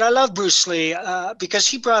 But I love Bruce Lee because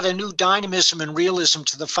he brought a new dynamism and realism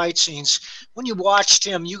to the fight scenes. When you watched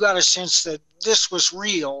him, you got a sense that this was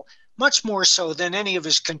real, much more so than any of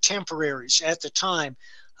his contemporaries at the time.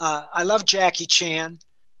 I love Jackie Chan.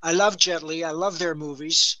 I love Jet Li. I love their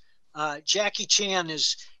movies. Jackie Chan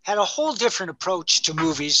had a whole different approach to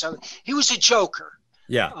movies. He was a joker.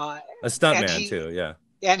 Yeah, a stuntman too, yeah.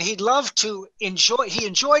 And he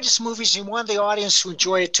enjoyed his movies. He wanted the audience to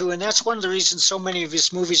enjoy it too. And that's one of the reasons so many of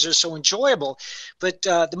his movies are so enjoyable. But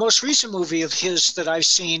the most recent movie of his that I've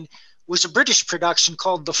seen was a British production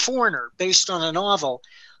called The Foreigner, based on a novel.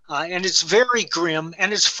 And it's very grim,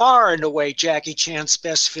 and it's far and away Jackie Chan's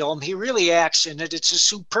best film. He really acts in it. It's a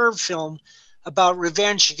superb film about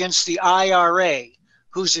revenge against the IRA,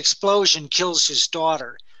 whose explosion kills his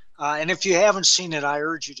daughter. And if you haven't seen it, I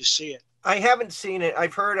urge you to see it. I haven't seen it.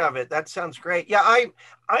 I've heard of it. That sounds great. Yeah,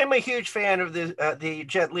 I'm a huge fan of the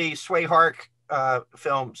Jet Li, Sui Hark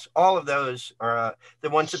films. All of those are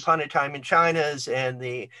the Once Upon a Time in China's and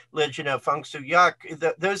the Legend of Feng Su Yuk.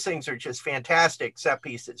 Those things are just fantastic set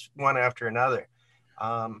pieces, one after another.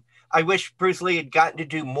 I wish Bruce Lee had gotten to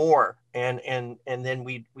do more, and then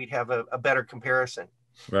we'd have a better comparison.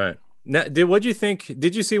 Right. Now, what'd you think?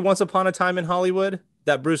 Did you see Once Upon a Time in Hollywood?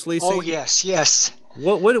 That Bruce Lee scene? Oh, yes.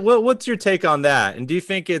 What's your take on that? And do you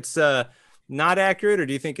think it's not accurate, or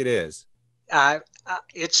do you think it is?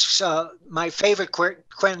 It's my favorite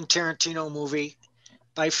Quentin Tarantino movie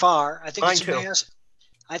by far. I think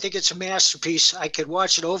it's a masterpiece. I could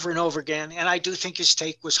watch it over and over again, and I do think his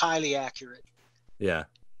take was highly accurate. Yeah.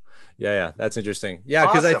 That's interesting. Yeah,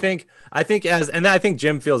 because awesome. I think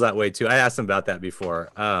Jim feels that way too. I asked him about that before,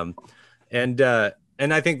 and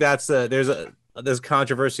I think that's there's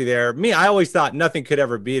controversy there. I always thought nothing could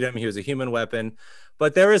ever beat him. He was a human weapon,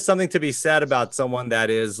 but there is something to be said about someone that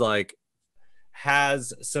is like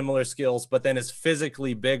has similar skills, but then is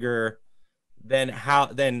physically bigger. Then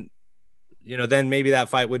maybe that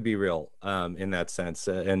fight would be real in that sense.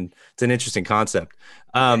 And it's an interesting concept.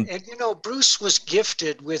 And Bruce was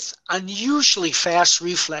gifted with unusually fast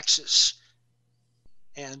reflexes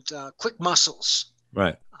and quick muscles,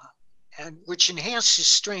 right? And which enhanced his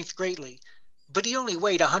strength greatly. But he only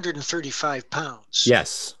weighed 135 pounds.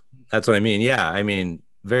 Yes, that's what I mean. Yeah, I mean,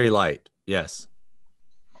 very light. Yes.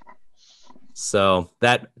 So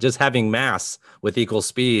that just having mass with equal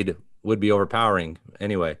speed would be overpowering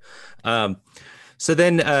anyway. So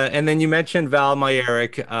then, and then you mentioned Val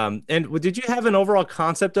Myerick. And did you have an overall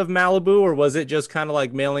concept of Malibu, or was it just kind of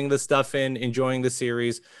like mailing the stuff in, enjoying the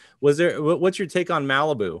series? What's your take on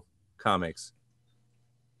Malibu comics?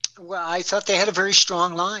 Well, I thought they had a very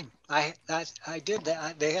strong line. I did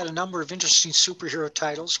that. They had a number of interesting superhero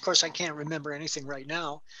titles. Of course, I can't remember anything right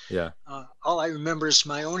now. Yeah. All I remember is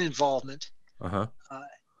my own involvement.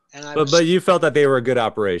 But you felt that they were a good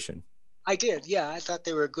operation. I did. Yeah, I thought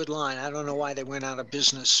they were a good line. I don't know why they went out of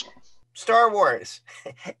business. Star Wars.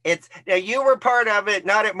 Now you were part of it,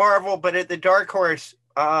 not at Marvel, but at the Darkhorse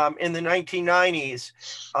in the 1990s.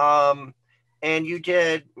 And you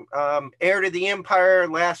did Heir to the Empire,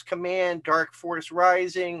 Last Command, Dark Force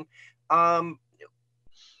Rising. Were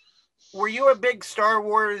you a big Star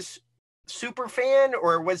Wars super fan,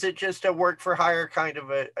 or was it just a work for hire kind of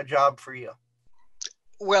a job for you?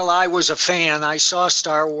 Well, I was a fan. I saw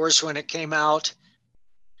Star Wars when it came out,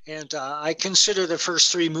 and I consider the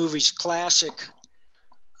first three movies classic.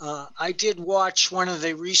 I did watch one of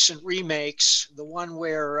the recent remakes, the one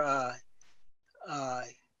where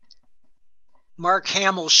Mark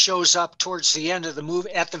Hamill shows up towards the end of the movie,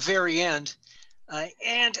 at the very end.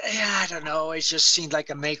 And I don't know, it just seemed like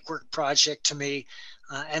a make-work project to me.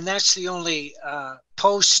 And that's the only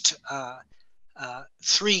post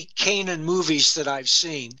three Kanan movies that I've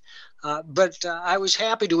seen. But I was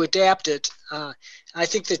happy to adapt it. I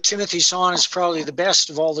think that Timothy Zahn is probably the best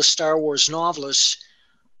of all the Star Wars novelists.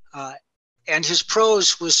 And his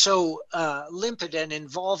prose was so limpid and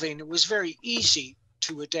involving, it was very easy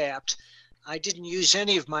to adapt. I didn't use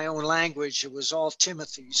any of my own language. It was all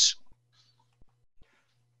Timothy's.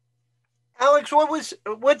 Alex,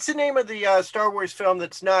 what's the name of the Star Wars film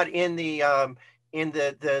that's not in the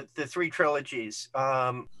three trilogies?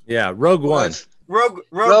 Rogue One. Rogue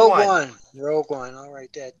One. Rogue One. I'll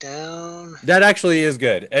write that down. That actually is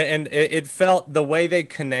good, and it felt the way they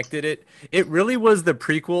connected it. It really was the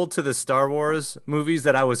prequel to the Star Wars movies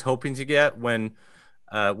that I was hoping to get when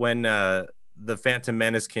the Phantom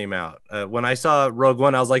Menace came out. When I saw Rogue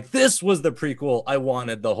One, I was like, this was the prequel I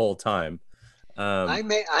wanted the whole time. I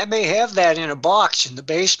may have that in a box in the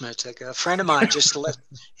basement. Like a friend of mine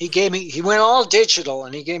he went all digital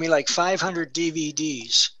and he gave me like 500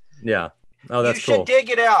 DVDs. Yeah. Oh, that's cool. You should dig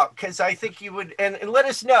it out, because I think you would, and let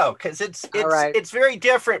us know, because it's very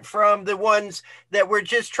different from the ones that we're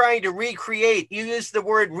just trying to recreate. You used the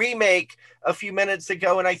word remake a few minutes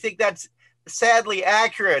ago, and I think that's sadly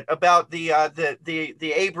accurate about the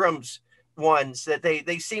Abrams ones, that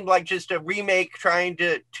they seem like just a remake trying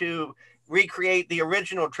to recreate the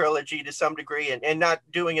original trilogy to some degree, and not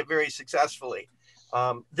doing it very successfully.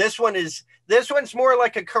 This one's more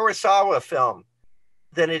like a Kurosawa film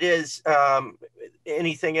than it is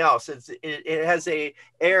anything else. It has a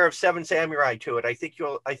air of Seven Samurai to it. I think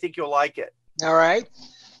you'll like it. All right.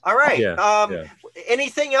 Yeah.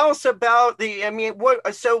 Anything else about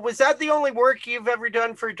so was that the only work you've ever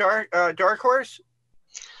done for Darkhorse?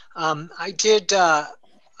 I did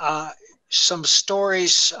some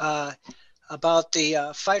stories about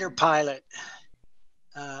the fighter pilot.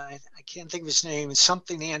 I can't think of his name. It's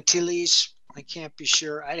something Antilles. I can't be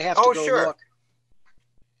sure. I'd have to go look.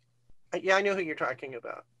 Yeah, I know who you're talking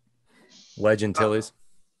about. Wedge Antilles.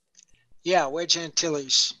 Yeah, Wedge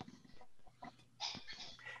Antilles.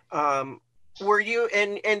 Were you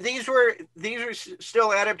and these were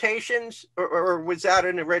still adaptations, or was that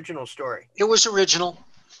an original story? It was original.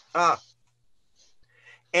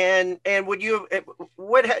 And would you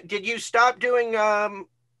did you stop doing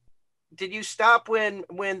did you stop when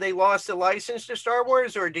they lost the license to Star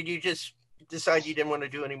Wars, or did you just decide you didn't want to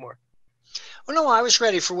do anymore? Well, no, I was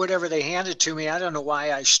ready for whatever they handed to me. I don't know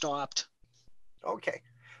why I stopped. Okay.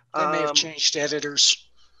 They may have changed editors.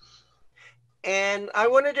 And I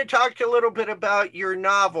wanted to talk a little bit about your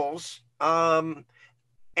novels. And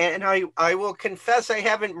I will confess I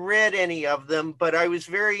haven't read any of them, but I was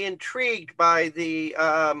very intrigued by the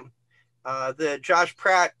Josh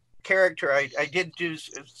Pratt character. I did do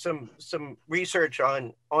some research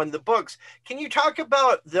on the books. Can you talk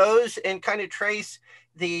about those and kind of trace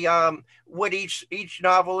the what each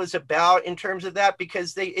novel is about in terms of that?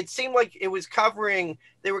 Because it seemed like they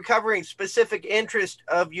were covering specific interest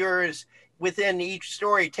of yours within each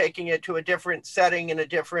story, taking it to a different setting and a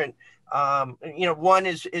different one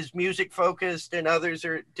is music focused and others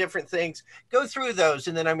are different things. Go through those,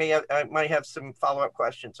 and then I might have some follow-up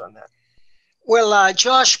questions on that. Well,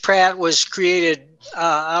 Josh Pratt was created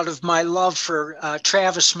out of my love for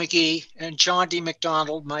Travis McGee and John D.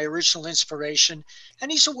 MacDonald, my original inspiration.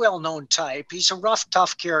 And he's a well-known type. He's a rough,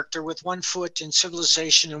 tough character with one foot in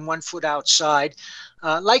civilization and one foot outside.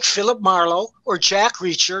 Like Philip Marlowe or Jack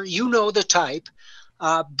Reacher, you know the type.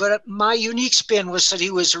 But my unique spin was that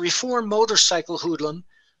he was a reformed motorcycle hoodlum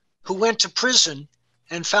who went to prison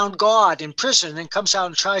and found God in prison and comes out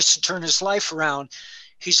and tries to turn his life around.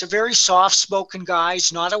 He's a very soft-spoken guy.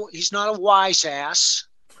 He's not a wise ass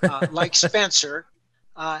like Spencer.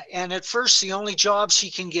 And at first, the only jobs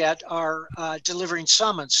he can get are delivering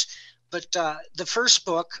summons. But the first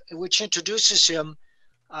book, which introduces him,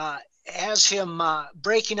 has him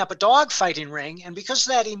breaking up a dogfighting ring. And because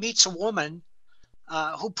of that, he meets a woman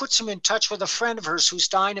who puts him in touch with a friend of hers who's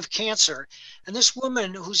dying of cancer. And this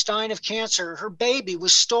woman who's dying of cancer, her baby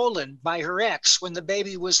was stolen by her ex when the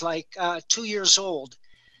baby was like 2 years old.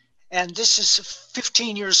 And this is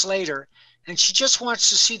 15 years later. and she just wants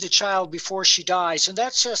to see the child before she dies. And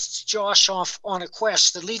that sets Josh off on a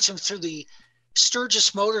quest that leads him through the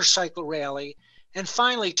Sturgis motorcycle rally and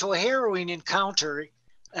finally to a harrowing encounter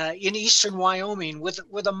in eastern Wyoming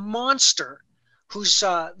with a monster who's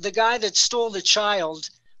the guy that stole the child,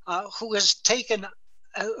 who has taken,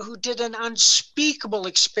 who did an unspeakable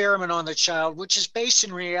experiment on the child, which is based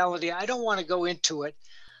in reality. I don't want to go into it,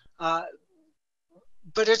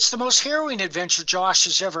 but it's the most harrowing adventure Josh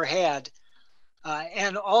has ever had.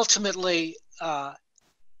 And ultimately,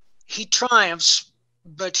 he triumphs,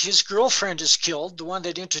 but his girlfriend is killed, the one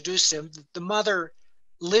that introduced him. The mother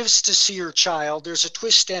lives to see her child. There's a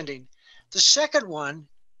twist ending. The second one,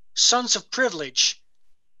 Sons of Privilege,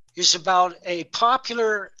 is about a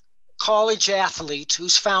popular college athlete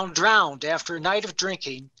who's found drowned after a night of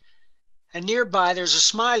drinking. And nearby, there's a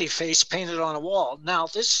smiley face painted on a wall. Now,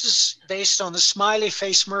 this is based on the smiley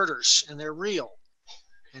face murders, and they're real.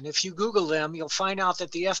 And if you Google them, you'll find out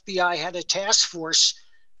that the FBI had a task force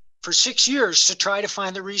for 6 years to try to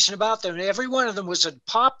find the reason about them. And every one of them was a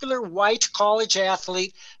popular white college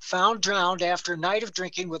athlete found drowned after a night of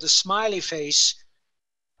drinking with a smiley face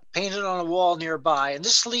painted on a wall nearby. And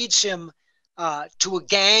this leads him to a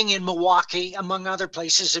gang in Milwaukee, among other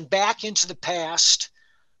places, and back into the past,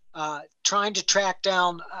 trying to track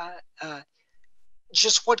down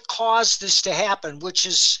just what caused this to happen, which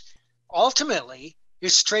is ultimately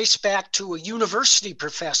is traced back to a university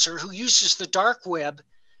professor who uses the dark web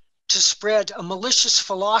to spread a malicious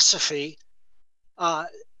philosophy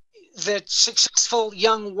that successful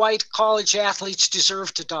young white college athletes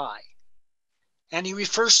deserve to die. And he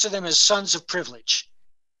refers to them as sons of privilege.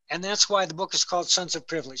 And that's why the book is called Sons of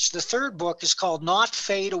Privilege. The third book is called Not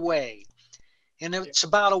Fade Away. And it's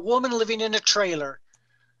about a woman living in a trailer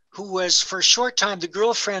who was, for a short time, the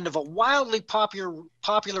girlfriend of a wildly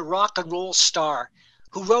popular rock and roll star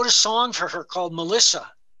who wrote a song for her called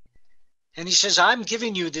Melissa. And he says, I'm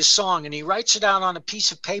giving you this song. And he writes it out on a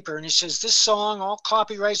piece of paper. And he says, this song, all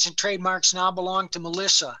copyrights and trademarks now belong to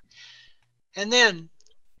Melissa. And then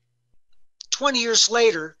 20 years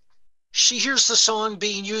later, she hears the song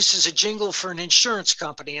being used as a jingle for an insurance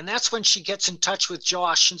company. And that's when she gets in touch with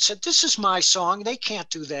Josh and said, this is my song. They can't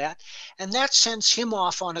do that. And that sends him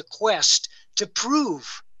off on a quest to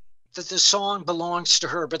prove that the song belongs to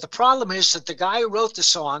her. But the problem is that the guy who wrote the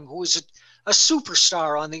song, who was a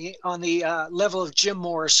superstar on the level of Jim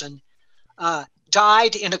Morrison,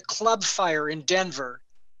 died in a club fire in Denver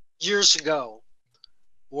years ago.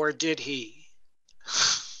 Or did he?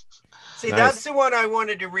 See, Nice. That's the one I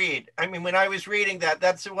wanted to read. I mean, when I was reading that,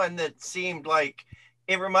 that's the one that seemed like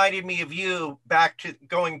it reminded me of you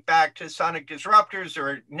going back to Sonic Disruptors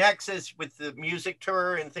or Nexus with the music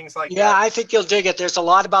tour and things like that. Yeah, I think you'll dig it. There's a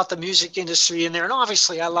lot about the music industry in there. And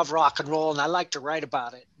obviously I love rock and roll and I like to write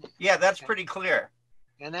about it. Yeah, that's pretty clear.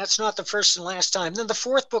 And that's not the first and last time. Then the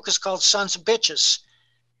fourth book is called Sons of Bitches.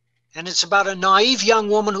 And it's about a naive young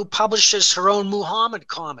woman who publishes her own Muhammad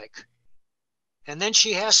comic. And then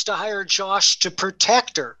she has to hire Josh to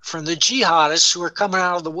protect her from the jihadists who are coming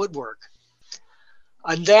out of the woodwork.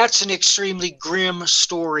 And that's an extremely grim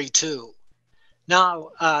story too. Now,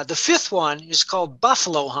 the fifth one is called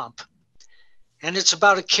Buffalo Hump. And it's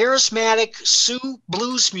about a charismatic Sioux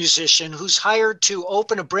blues musician who's hired to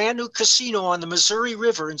open a brand new casino on the Missouri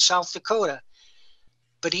River in South Dakota.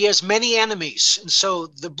 But he has many enemies. And so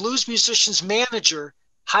the blues musician's manager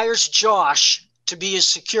hires Josh to be his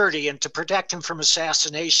security and to protect him from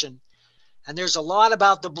assassination. And there's a lot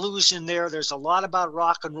about the blues in there. There's a lot about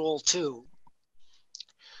rock and roll too.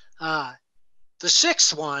 The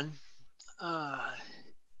sixth one, I'm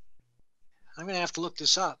going to have to look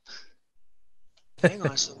this up. Hang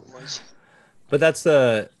on a second, boys. But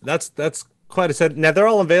that's quite a set. Now they're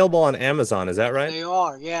all available on Amazon. Is that right? They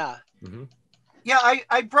are, yeah. Mm-hmm. Yeah,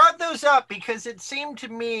 I brought those up because it seemed to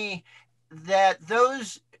me that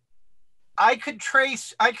those I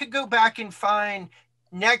could go back and find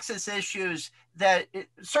Nexus issues that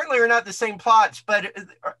certainly are not the same plots, but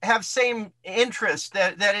have same interest,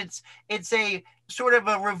 that it's a sort of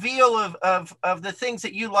a reveal of the things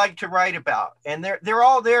that you like to write about. And they're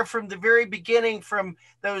all there from the very beginning, from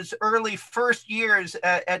those early first years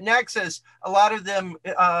at Nexus. A lot of them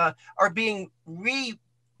are being maybe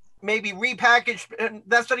repackaged, and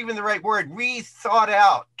that's not even the right word, rethought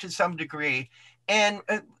out to some degree. And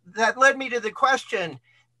that led me to the question,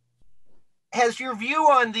 has your view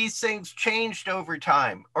on these things changed over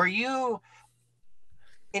time? Are you,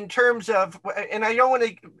 in terms of, and I don't want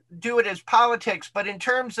to do it as politics, but in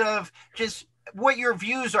terms of just what your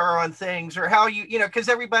views are on things, or how you know, because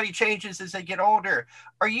everybody changes as they get older.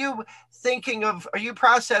 Are you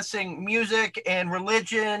processing music and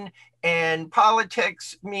religion and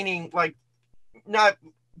politics, meaning like not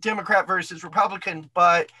Democrat versus Republican,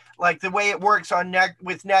 but like the way it works on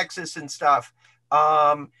with Nexus and stuff,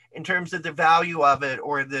 in terms of the value of it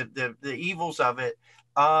or the evils of it.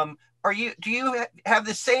 Do you have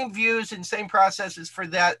the same views and same processes for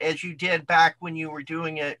that as you did back when you were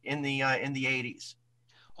doing it in the 80s?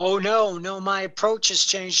 Oh, no, my approach has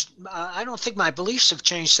changed. I don't think my beliefs have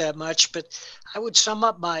changed that much, but I would sum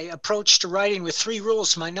up my approach to writing with 3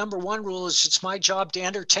 rules. My number 1 rule is it's my job to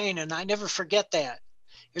entertain, and I never forget that.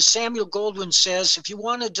 As Samuel Goldwyn says, if you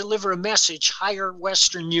want to deliver a message, hire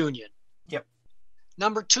Western Union. Yep.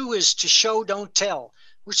 Number 2 is to show, don't tell,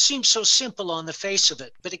 which seems so simple on the face of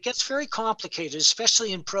it, but it gets very complicated,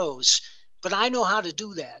 especially in prose. But I know how to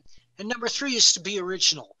do that. And number 3 is to be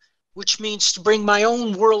original, which means to bring my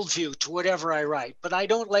own worldview to whatever I write. But I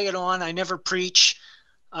don't lay it on. I never preach.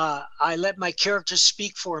 I let my characters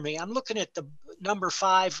speak for me. I'm looking at the number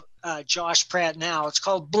 5 Josh Pratt now. It's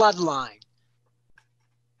called Bloodline.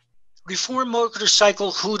 Reformed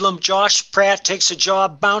motorcycle hoodlum Josh Pratt takes a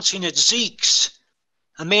job bouncing at Zeke's.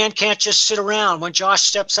 A man can't just sit around. When Josh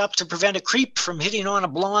steps up to prevent a creep from hitting on a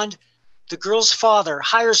blonde, the girl's father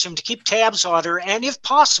hires him to keep tabs on her and, if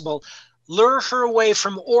possible, lure her away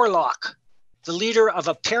from Orlock, the leader of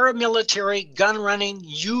a paramilitary gun-running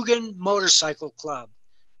Yugon motorcycle club.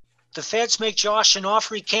 The feds make Josh an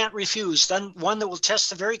offer he can't refuse, one that will test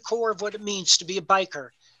the very core of what it means to be a biker,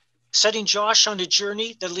 setting Josh on a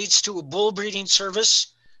journey that leads to a bull breeding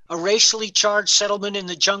service, a racially charged settlement in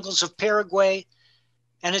the jungles of Paraguay,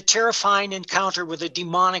 and a terrifying encounter with a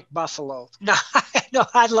demonic buffalo. No,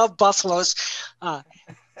 I love buffaloes. And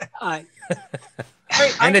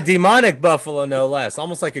a demonic buffalo, no less,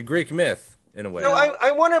 almost like a Greek myth in a way. No,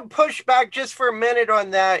 I want to push back just for a minute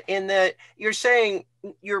on that, in that you're saying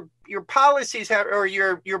your policies have, or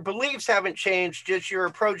your beliefs haven't changed, just your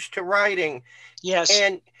approach to writing. Yes.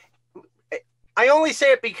 And I only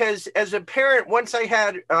say it because as a parent, once I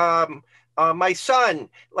had my son,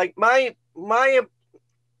 like my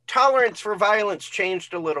tolerance for violence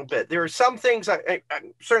changed a little bit. There are some things I'm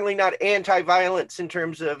certainly not anti-violence in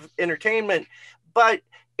terms of entertainment, but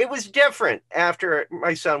it was different after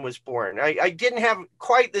my son was born. I didn't have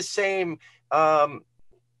quite the same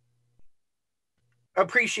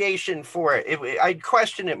appreciation for it. I'd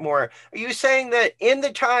question it more. Are you saying that in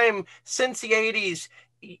the time since the 80s,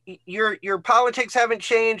 your politics haven't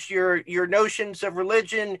changed, your notions of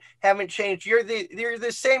religion haven't changed? You're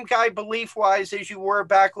the same guy belief wise as you were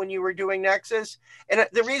back when you were doing Nexus? And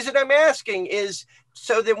the reason I'm asking is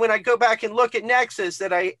so that when I go back and look at Nexus,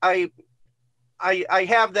 that I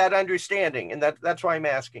have that understanding, and that's why I'm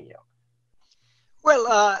asking you. Well,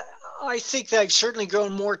 I think I've certainly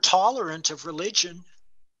grown more tolerant of religion.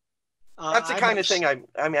 That's the kind of thing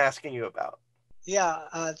I'm asking you about. Yeah,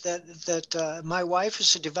 that my wife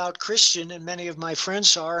is a devout Christian, and many of my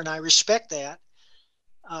friends are, and I respect that.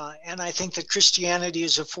 And I think that Christianity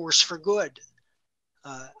is a force for good.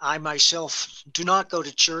 I myself do not go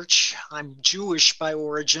to church. I'm Jewish by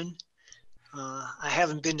origin. I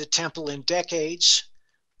haven't been to temple in decades.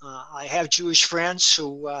 I have Jewish friends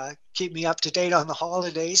who keep me up to date on the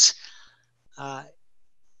holidays. Yeah,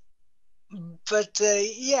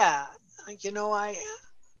 you know,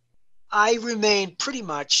 I remain pretty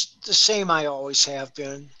much the same I always have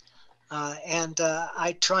been. And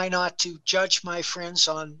I try not to judge my friends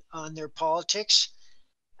on their politics.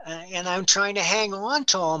 And I'm trying to hang on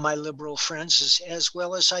to all my liberal friends as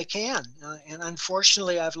well as I can. And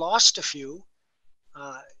unfortunately, I've lost a few.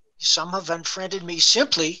 Some have unfriended me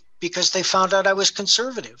simply because they found out I was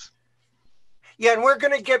conservative. Yeah, and we're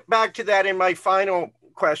going to get back to that in my final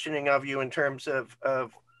questioning of you in terms of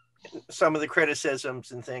some of the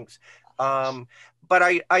criticisms and things. But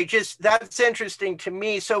I just, that's interesting to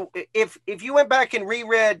me. So if you went back and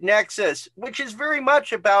reread Nexus, which is very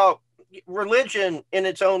much about religion in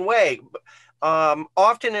its own way,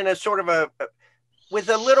 often in a sort of with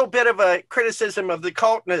a little bit of a criticism of the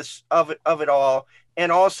cultness of it all. And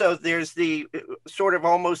also there's the sort of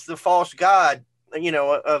almost the false God, you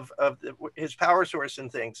know, of his power source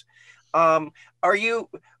and things.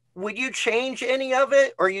 Would you change any of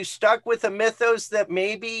it? Or are you stuck with a mythos that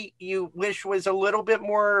maybe you wish was a little bit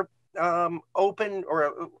more open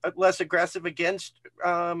or less aggressive against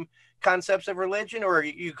concepts of religion? Or are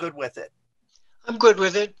you good with it? I'm good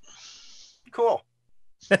with it. Cool.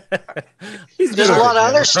 There's a lot of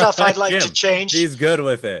other stuff I'd like to change. He's good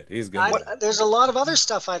with it. He's good. There's a lot of other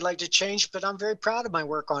stuff I'd like to change, but I'm very proud of my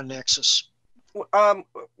work on Nexus.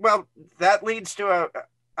 Well, that leads to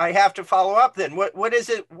I have to follow up then. What is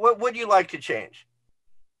it? What would you like to change?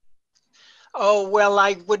 Oh, well,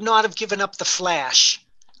 I would not have given up the Flash.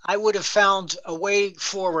 I would have found a way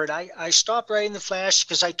forward. I stopped writing the Flash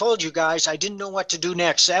because I told you guys I didn't know what to do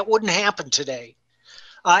next. That wouldn't happen today.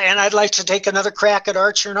 And I'd like to take another crack at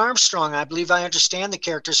Archer and Armstrong. I believe I understand the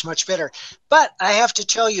characters much better. But I have to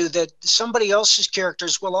tell you that somebody else's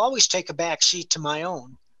characters will always take a back seat to my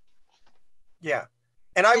own. Yeah.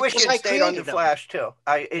 And I wish you'd stayed on the Flash too.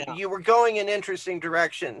 You were going in interesting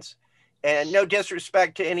directions, and no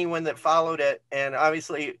disrespect to anyone that followed it. And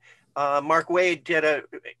obviously, Mark Waid did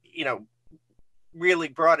really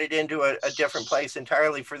brought it into a different place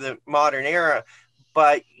entirely for the modern era.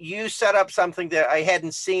 But you set up something that I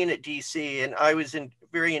hadn't seen at DC, and I was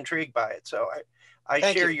very intrigued by it. So I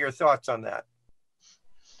share your thoughts on that.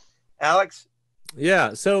 Alex?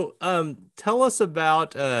 Yeah. So tell us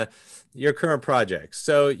about your current projects.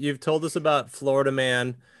 So you've told us about Florida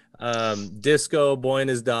Man, Disco, Boy and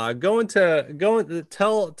His Dog.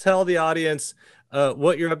 Tell the audience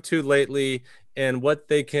what you're up to lately and what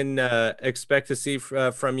they can expect to see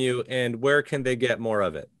from you, and where can they get more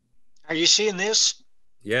of it. Are you seeing this?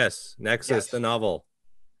 Yes, Nexus, the novel.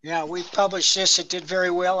 Yeah, we published this. It did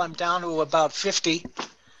very well. I'm down to about 50.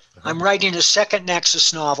 I'm writing a second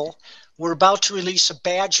Nexus novel. We're about to release a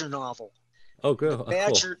Badger novel. Oh, good.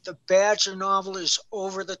 The Badger novel is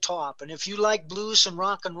over the top. And if you like blues and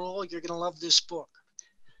rock and roll, you're going to love this book.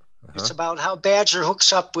 It's about how Badger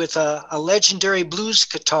hooks up with a legendary blues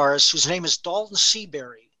guitarist whose name is Dalton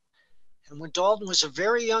Seabury. And when Dalton was a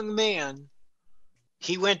very young man,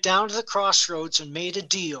 he went down to the crossroads and made a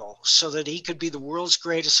deal so that he could be the world's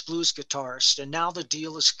greatest blues guitarist. And now the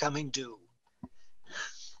deal is coming due.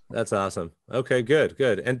 That's awesome. Okay, good.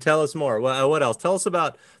 And tell us more. What else? Tell us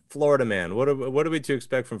about Florida Man. What are we to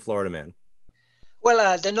expect from Florida Man?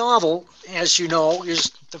 Well, the novel, as you know,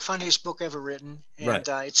 is the funniest book ever written. And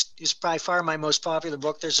it's by far my most popular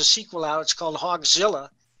book. There's a sequel out. It's called Hogzilla.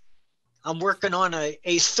 I'm working on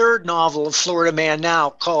a third novel of Florida Man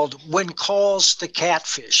now called When Calls the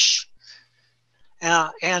Catfish.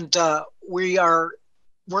 And we are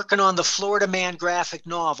working on the Florida Man graphic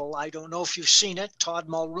novel. I don't know if you've seen it. Todd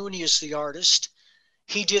Mulrooney is the artist.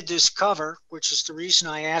 He did this cover, which is the reason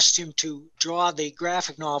I asked him to draw the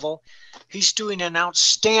graphic novel. He's doing an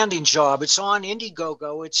outstanding job. It's on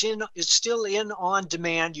Indiegogo. It's still in on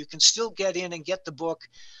demand. You can still get in and get the book.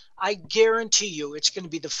 I guarantee you it's going to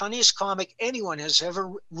be the funniest comic anyone has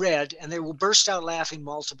ever read, and they will burst out laughing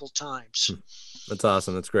multiple times. That's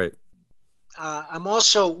awesome. That's great. I'm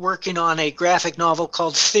also working on a graphic novel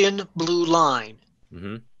called Thin Blue Line.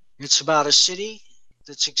 It's about a city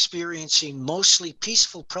that's experiencing mostly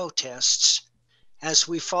peaceful protests as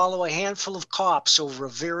we follow a handful of cops over a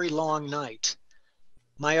very long night.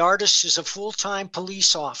 My artist is a full-time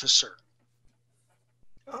police officer.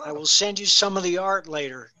 I will send you some of the art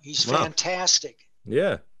later. He's fantastic.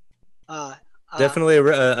 Yeah. Definitely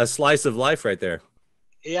a slice of life right there.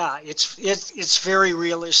 Yeah, it's very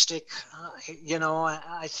realistic.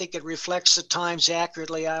 I think it reflects the times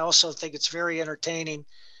accurately. I also think it's very entertaining.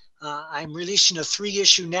 I'm releasing a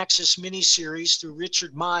 3-issue Nexus miniseries through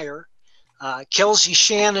Richard Meyer. Kelsey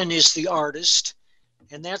Shannon is the artist,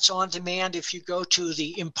 and that's on demand if you go to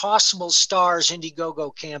the Impossible Stars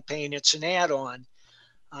Indiegogo campaign. It's an add-on.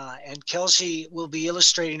 And Kelsey will be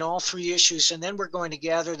illustrating all 3 issues, and then we're going to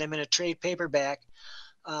gather them in a trade paperback.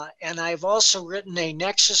 And I've also written a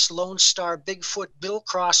Nexus Lone Star Bigfoot Bill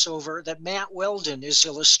crossover that Matt Weldon is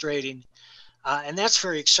illustrating. And that's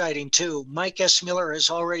very exciting too. Mike S. Miller has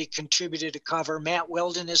already contributed a cover. Matt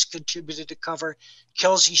Weldon has contributed a cover.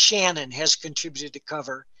 Kelsey Shannon has contributed a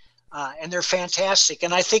cover. And they're fantastic.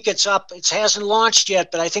 And I think it's up. It hasn't launched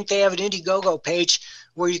yet, but I think they have an Indiegogo page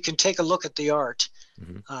where you can take a look at the art.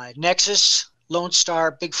 Nexus, Lone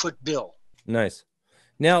Star, Bigfoot Bill. Nice.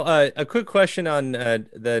 Now, a quick question on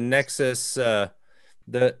the Nexus.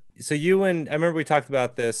 So you and I remember we talked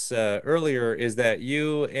about this earlier. Is that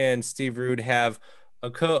you and Steve Rude have a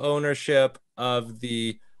co-ownership of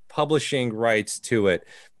the publishing rights to it?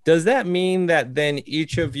 Does that mean that then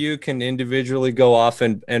each of you can individually go off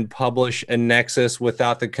and publish a Nexus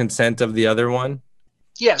without the consent of the other one?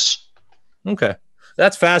 Yes. Okay.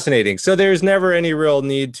 That's fascinating. So there's never any real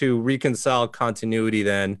need to reconcile continuity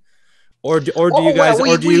then, or do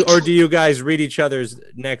you guys read each other's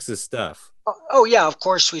Nexus stuff? Oh yeah, of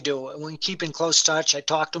course we do. We keep in close touch. I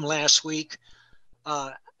talked to him last week.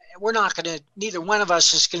 Neither one of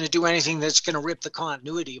us is going to do anything that's going to rip the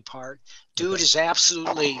continuity apart. Dude is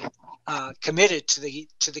absolutely committed to the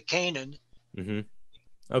canon.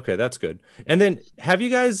 Okay, that's good. And then have you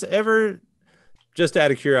guys ever, just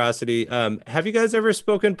out of curiosity, have you guys ever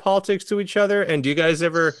spoken politics to each other? And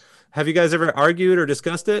have you guys ever argued or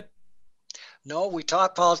discussed it? No, we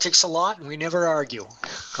talk politics a lot and we never argue.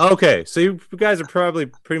 Okay, so you guys are probably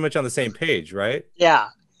pretty much on the same page, right? Yeah,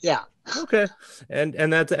 yeah. Okay. And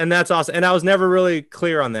that's awesome. And I was never really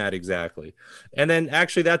clear on that exactly. And then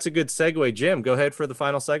actually that's a good segue. Jim, go ahead for the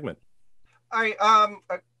final segment. All right.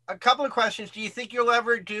 A couple of questions. Do you think you'll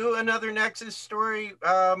ever do another Nexus story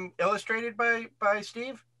illustrated by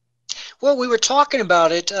Steve? Well, we were talking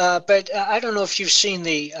about it, but I don't know if you've seen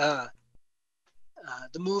the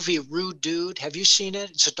movie Rude Dude. Have you seen it?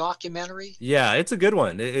 It's a documentary. Yeah, it's a good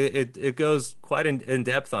one. It goes quite in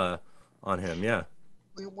depth on him. Yeah.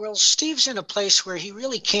 Well, Steve's in a place where he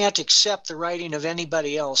really can't accept the writing of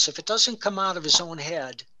anybody else. If it doesn't come out of his own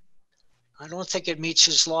head, I don't think it meets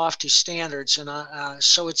his lofty standards. And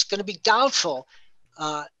so it's going to be doubtful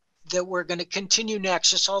that we're going to continue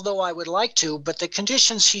Nexus, although I would like to. But the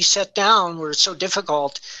conditions he set down were so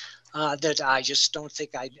difficult that I just don't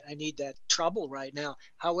think I need that trouble right now.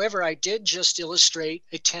 However, I did just illustrate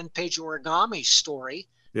a 10-page origami story,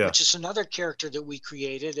 Yeah. which is another character that we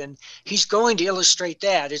created, and he's going to illustrate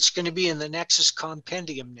that. It's going to be in the Nexus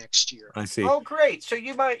Compendium next year. I see. Oh, great! So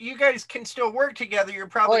you guys can still work together. You're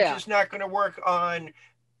probably just not going to work on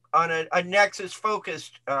a Nexus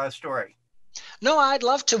focused story. No, I'd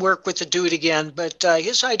love to work with the dude again, but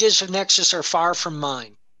his ideas of Nexus are far from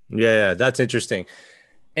mine. Yeah, that's interesting.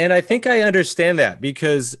 And I think I understand that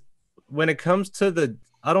because when it comes to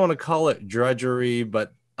I don't want to call it drudgery,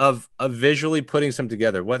 but of visually putting something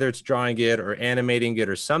together, whether it's drawing it or animating it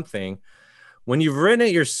or something, when you've written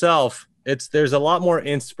it yourself, there's a lot more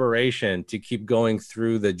inspiration to keep going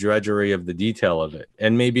through the drudgery of the detail of it.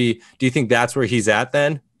 And maybe, do you think that's where he's at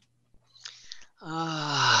then?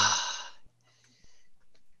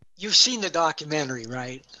 You've seen the documentary,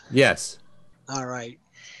 right? Yes. All right.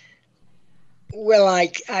 Well,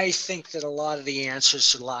 I think that a lot of the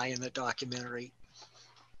answers lie in the documentary.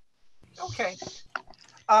 Okay.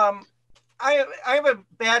 I have a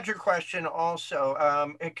Badger question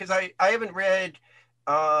also, because I haven't read,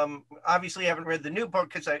 obviously I haven't read the new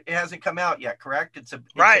book because it hasn't come out yet, correct? It's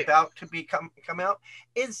about to come out.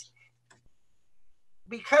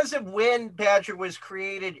 Because of when Badger was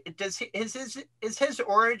created, is his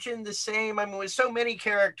origin the same? I mean, with so many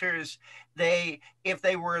characters, if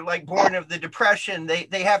they were like born of the Depression,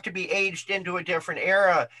 they have to be aged into a different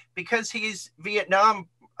era because he's Vietnam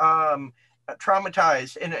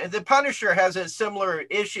traumatized, and the Punisher has a similar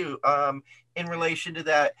issue in relation to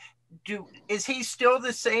that. Is he still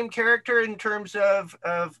the same character in terms of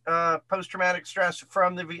post-traumatic stress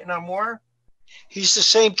from the Vietnam War? He's the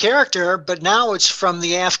same character, but now it's from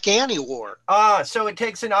the Afghani war. So it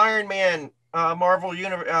takes an Iron Man Marvel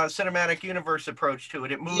cinematic universe approach to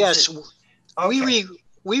it. It moves. Yes, okay.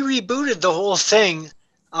 We rebooted the whole thing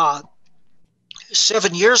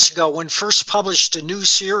 7 years ago when first published a new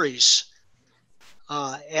series.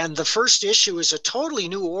 And the first issue is a totally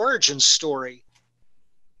new origin story.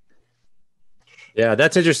 Yeah,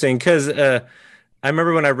 that's interesting because I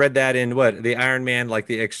remember when I read that in the Iron Man, like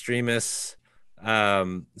the Extremis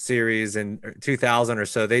series in 2000 or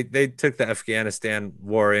so, they took the Afghanistan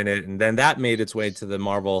war in it, and then that made its way to the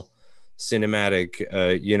Marvel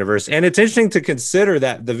cinematic universe. And it's interesting to consider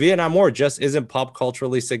that the Vietnam War just isn't pop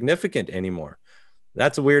culturally significant anymore.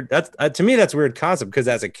 That's a weird, to me, that's a weird concept because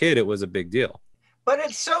as a kid, it was a big deal. But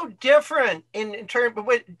it's so different in terms.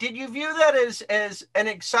 But did you view that as an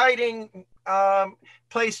exciting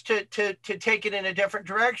place to take it in a different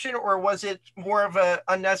direction, or was it more of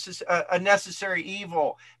a necessary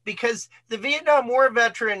evil? Because the Vietnam War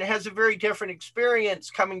veteran has a very different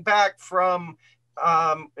experience coming back from,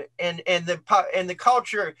 and the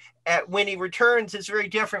culture when he returns is very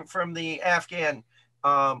different from the Afghan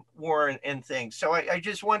war and things. So I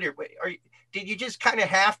just wonder, did you just kind of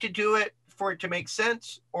have to do it for it to make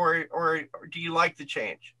sense, or do you like the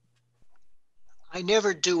change? I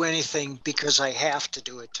never do anything because I have to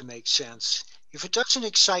do it to make sense. If it doesn't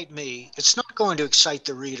excite me, it's not going to excite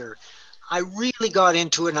the reader. I really got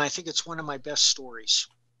into it, and I think it's one of my best stories.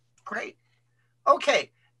 Great. Okay.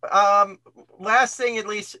 Last thing, at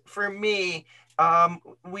least for me,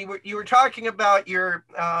 you were talking about your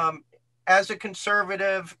as a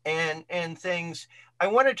conservative and things. I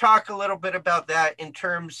want to talk a little bit about that in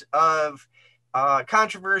terms of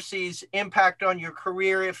controversies, impact on your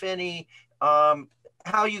career, if any,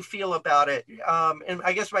 how you feel about it. And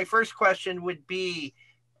I guess my first question would be,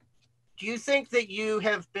 do you think that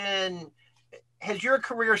has your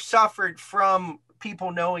career suffered from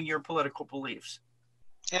people knowing your political beliefs?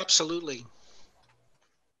 Absolutely.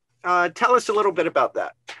 Tell us a little bit about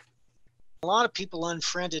that. A lot of people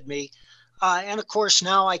unfriended me. And of course,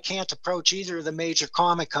 now I can't approach either of the major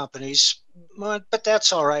comic companies, but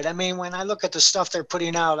that's all right. I mean, when I look at the stuff they're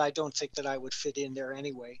putting out, I don't think that I would fit in there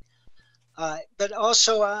anyway. But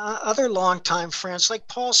also other longtime friends like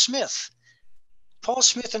Paul Smith. Paul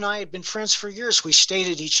Smith and I had been friends for years. We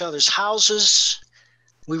stayed at each other's houses.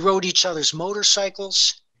 We rode each other's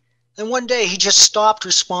motorcycles. And one day he just stopped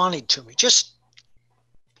responding to me, just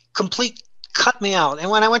complete cut me out. And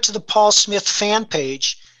when I went to the Paul Smith fan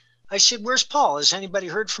page, I said, "Where's Paul? Has anybody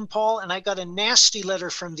heard from Paul?" And I got a nasty letter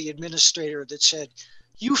from the administrator that said,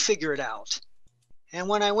 "You figure it out." And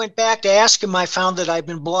when I went back to ask him, I found that I'd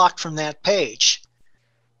been blocked from that page.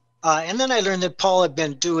 And then I learned that Paul had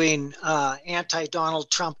been doing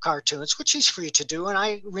anti-Donald Trump cartoons, which he's free to do. And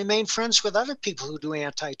I remain friends with other people who do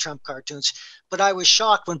anti-Trump cartoons. But I was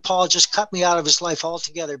shocked when Paul just cut me out of his life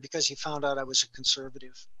altogether because he found out I was a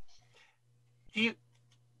conservative. Do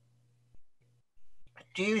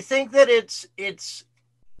you think that it's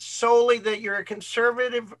solely that you're a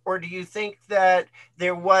conservative, or do you think that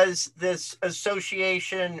there was this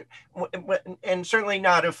association, and certainly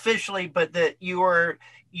not officially, but that you were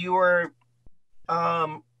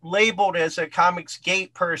labeled as a Comics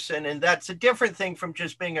Gate person, and that's a different thing from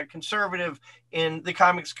just being a conservative in the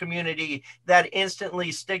comics community that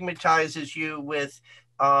instantly stigmatizes you with,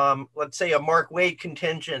 let's say, a Mark Waid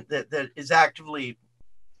contingent that is actively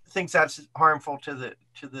thinks that's harmful to the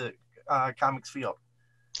comics field?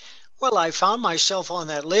 Well, I found myself on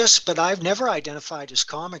that list, but I've never identified as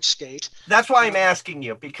Comicsgate. That's why I'm asking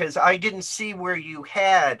you, because I didn't see where you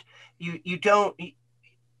had you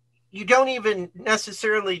don't even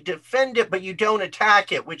necessarily defend it, but you don't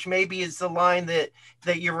attack it, which maybe is the line that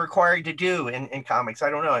you're required to do in comics. I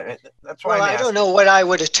don't know. That's why I don't know what I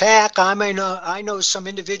would attack. I know some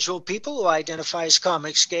individual people who identify as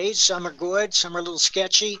Comicsgate. Some are good, some are a little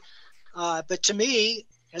sketchy. But to me,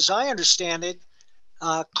 as I understand it,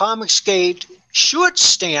 Comicsgate should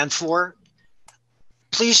stand for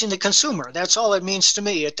pleasing the consumer. That's all it means to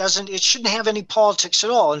me. It shouldn't have any politics at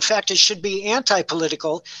all. In fact, it should be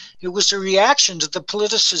anti-political. It was a reaction to the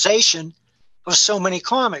politicization of so many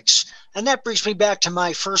comics. And that brings me back to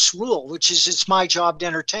my first rule, which is it's my job to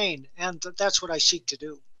entertain. And that's what I seek to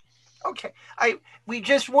do. Okay. We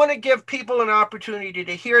just want to give people an opportunity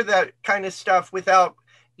to hear that kind of stuff without,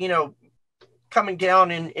 coming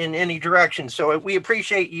down in any direction. So we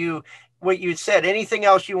appreciate what you said. Anything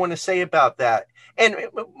else you want to say about that? And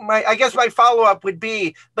I guess my follow-up would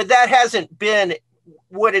be, but that hasn't been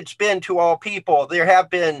what it's been to all people. There have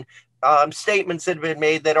been statements that have been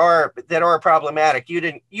made that are problematic.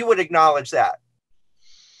 You would acknowledge that?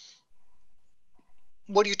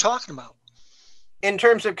 What are you talking about? In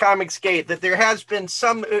terms of Comicsgate, that there has been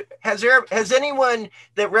some, has anyone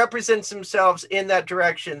that represents themselves in that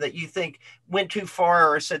direction that you think went too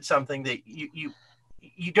far or said something that you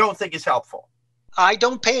don't think is helpful? I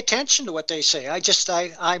don't pay attention to what they say.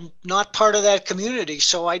 I'm not part of that community,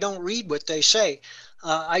 so I don't read what they say.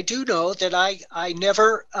 I do know that I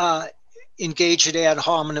never engage in ad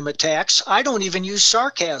hominem attacks. I don't even use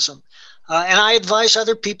sarcasm. And I advise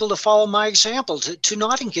other people to follow my example, to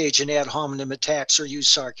not engage in ad hominem attacks or use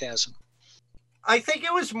sarcasm. I think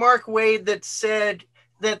it was Mark Waid that said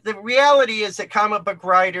that the reality is that comic book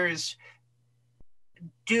writers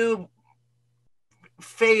do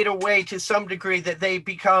fade away to some degree, that they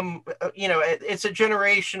become, it's a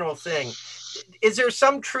generational thing. Is there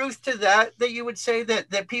some truth to that you would say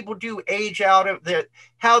that people do age out of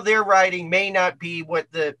how their writing may not be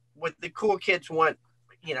what the cool kids want,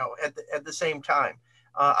 at the same time?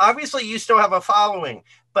 Obviously you still have a following,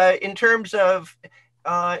 but in terms of,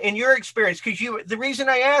 in your experience, because the reason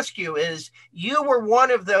I ask you is you were one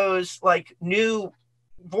of those like new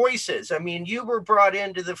voices. I mean, you were brought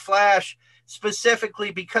into the Flash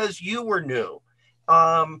specifically because you were new.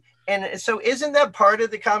 And so isn't that part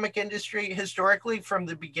of the comic industry historically from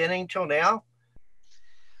the beginning till now?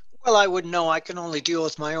 Well, I wouldn't know. I can only deal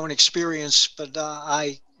with my own experience, but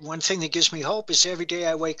one thing that gives me hope is every day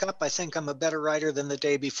I wake up, I think I'm a better writer than the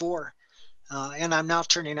day before. And I'm now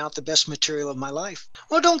turning out the best material of my life.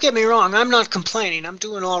 Well, don't get me wrong. I'm not complaining. I'm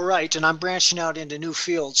doing all right, and I'm branching out into new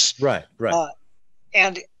fields. Right.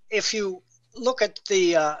 And if you look at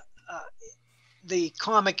the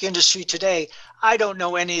comic industry today, I don't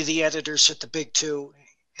know any of the editors at the big two,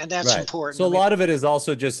 and that's important. So a lot of it is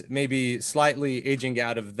also just maybe slightly aging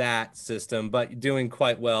out of that system, but doing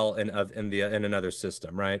quite well in another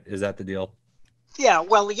system, right? Is that the deal? Yeah.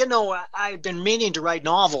 Well, I've been meaning to write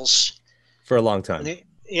novels for a long time.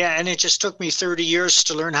 And it just took me 30 years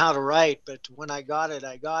to learn how to write, but when I got it,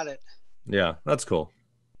 I got it. Yeah, that's cool.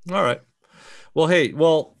 All right. Well, hey,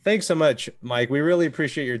 well, thanks so much, Mike. We really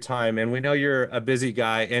appreciate your time, and we know you're a busy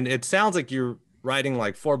guy, and it sounds like you're writing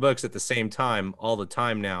like 4 books at the same time all the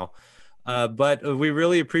time now. But we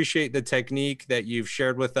really appreciate the technique that you've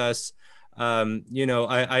shared with us.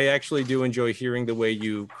 I actually do enjoy hearing the way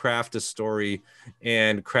you craft a story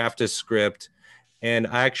and craft a script. And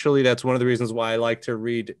actually, that's one of the reasons why I like to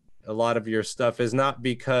read a lot of your stuff, is not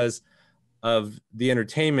because of the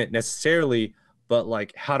entertainment necessarily, but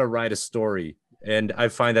like how to write a story. And I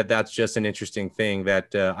find that that's just an interesting thing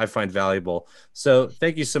that I find valuable. So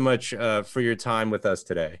thank you so much for your time with us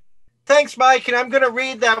today. Thanks, Mike. And I'm going to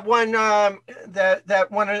read that one, that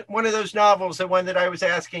one of those novels, the one that I was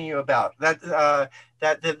asking you about. The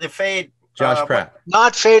Fade. Josh Pratt.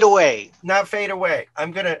 Not Fade Away. Not Fade Away.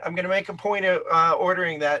 I'm gonna make a point of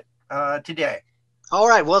ordering that today. All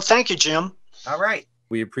right. Well, thank you, Jim. All right.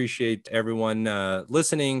 We appreciate everyone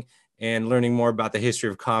listening and learning more about the history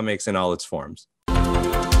of comics in all its forms.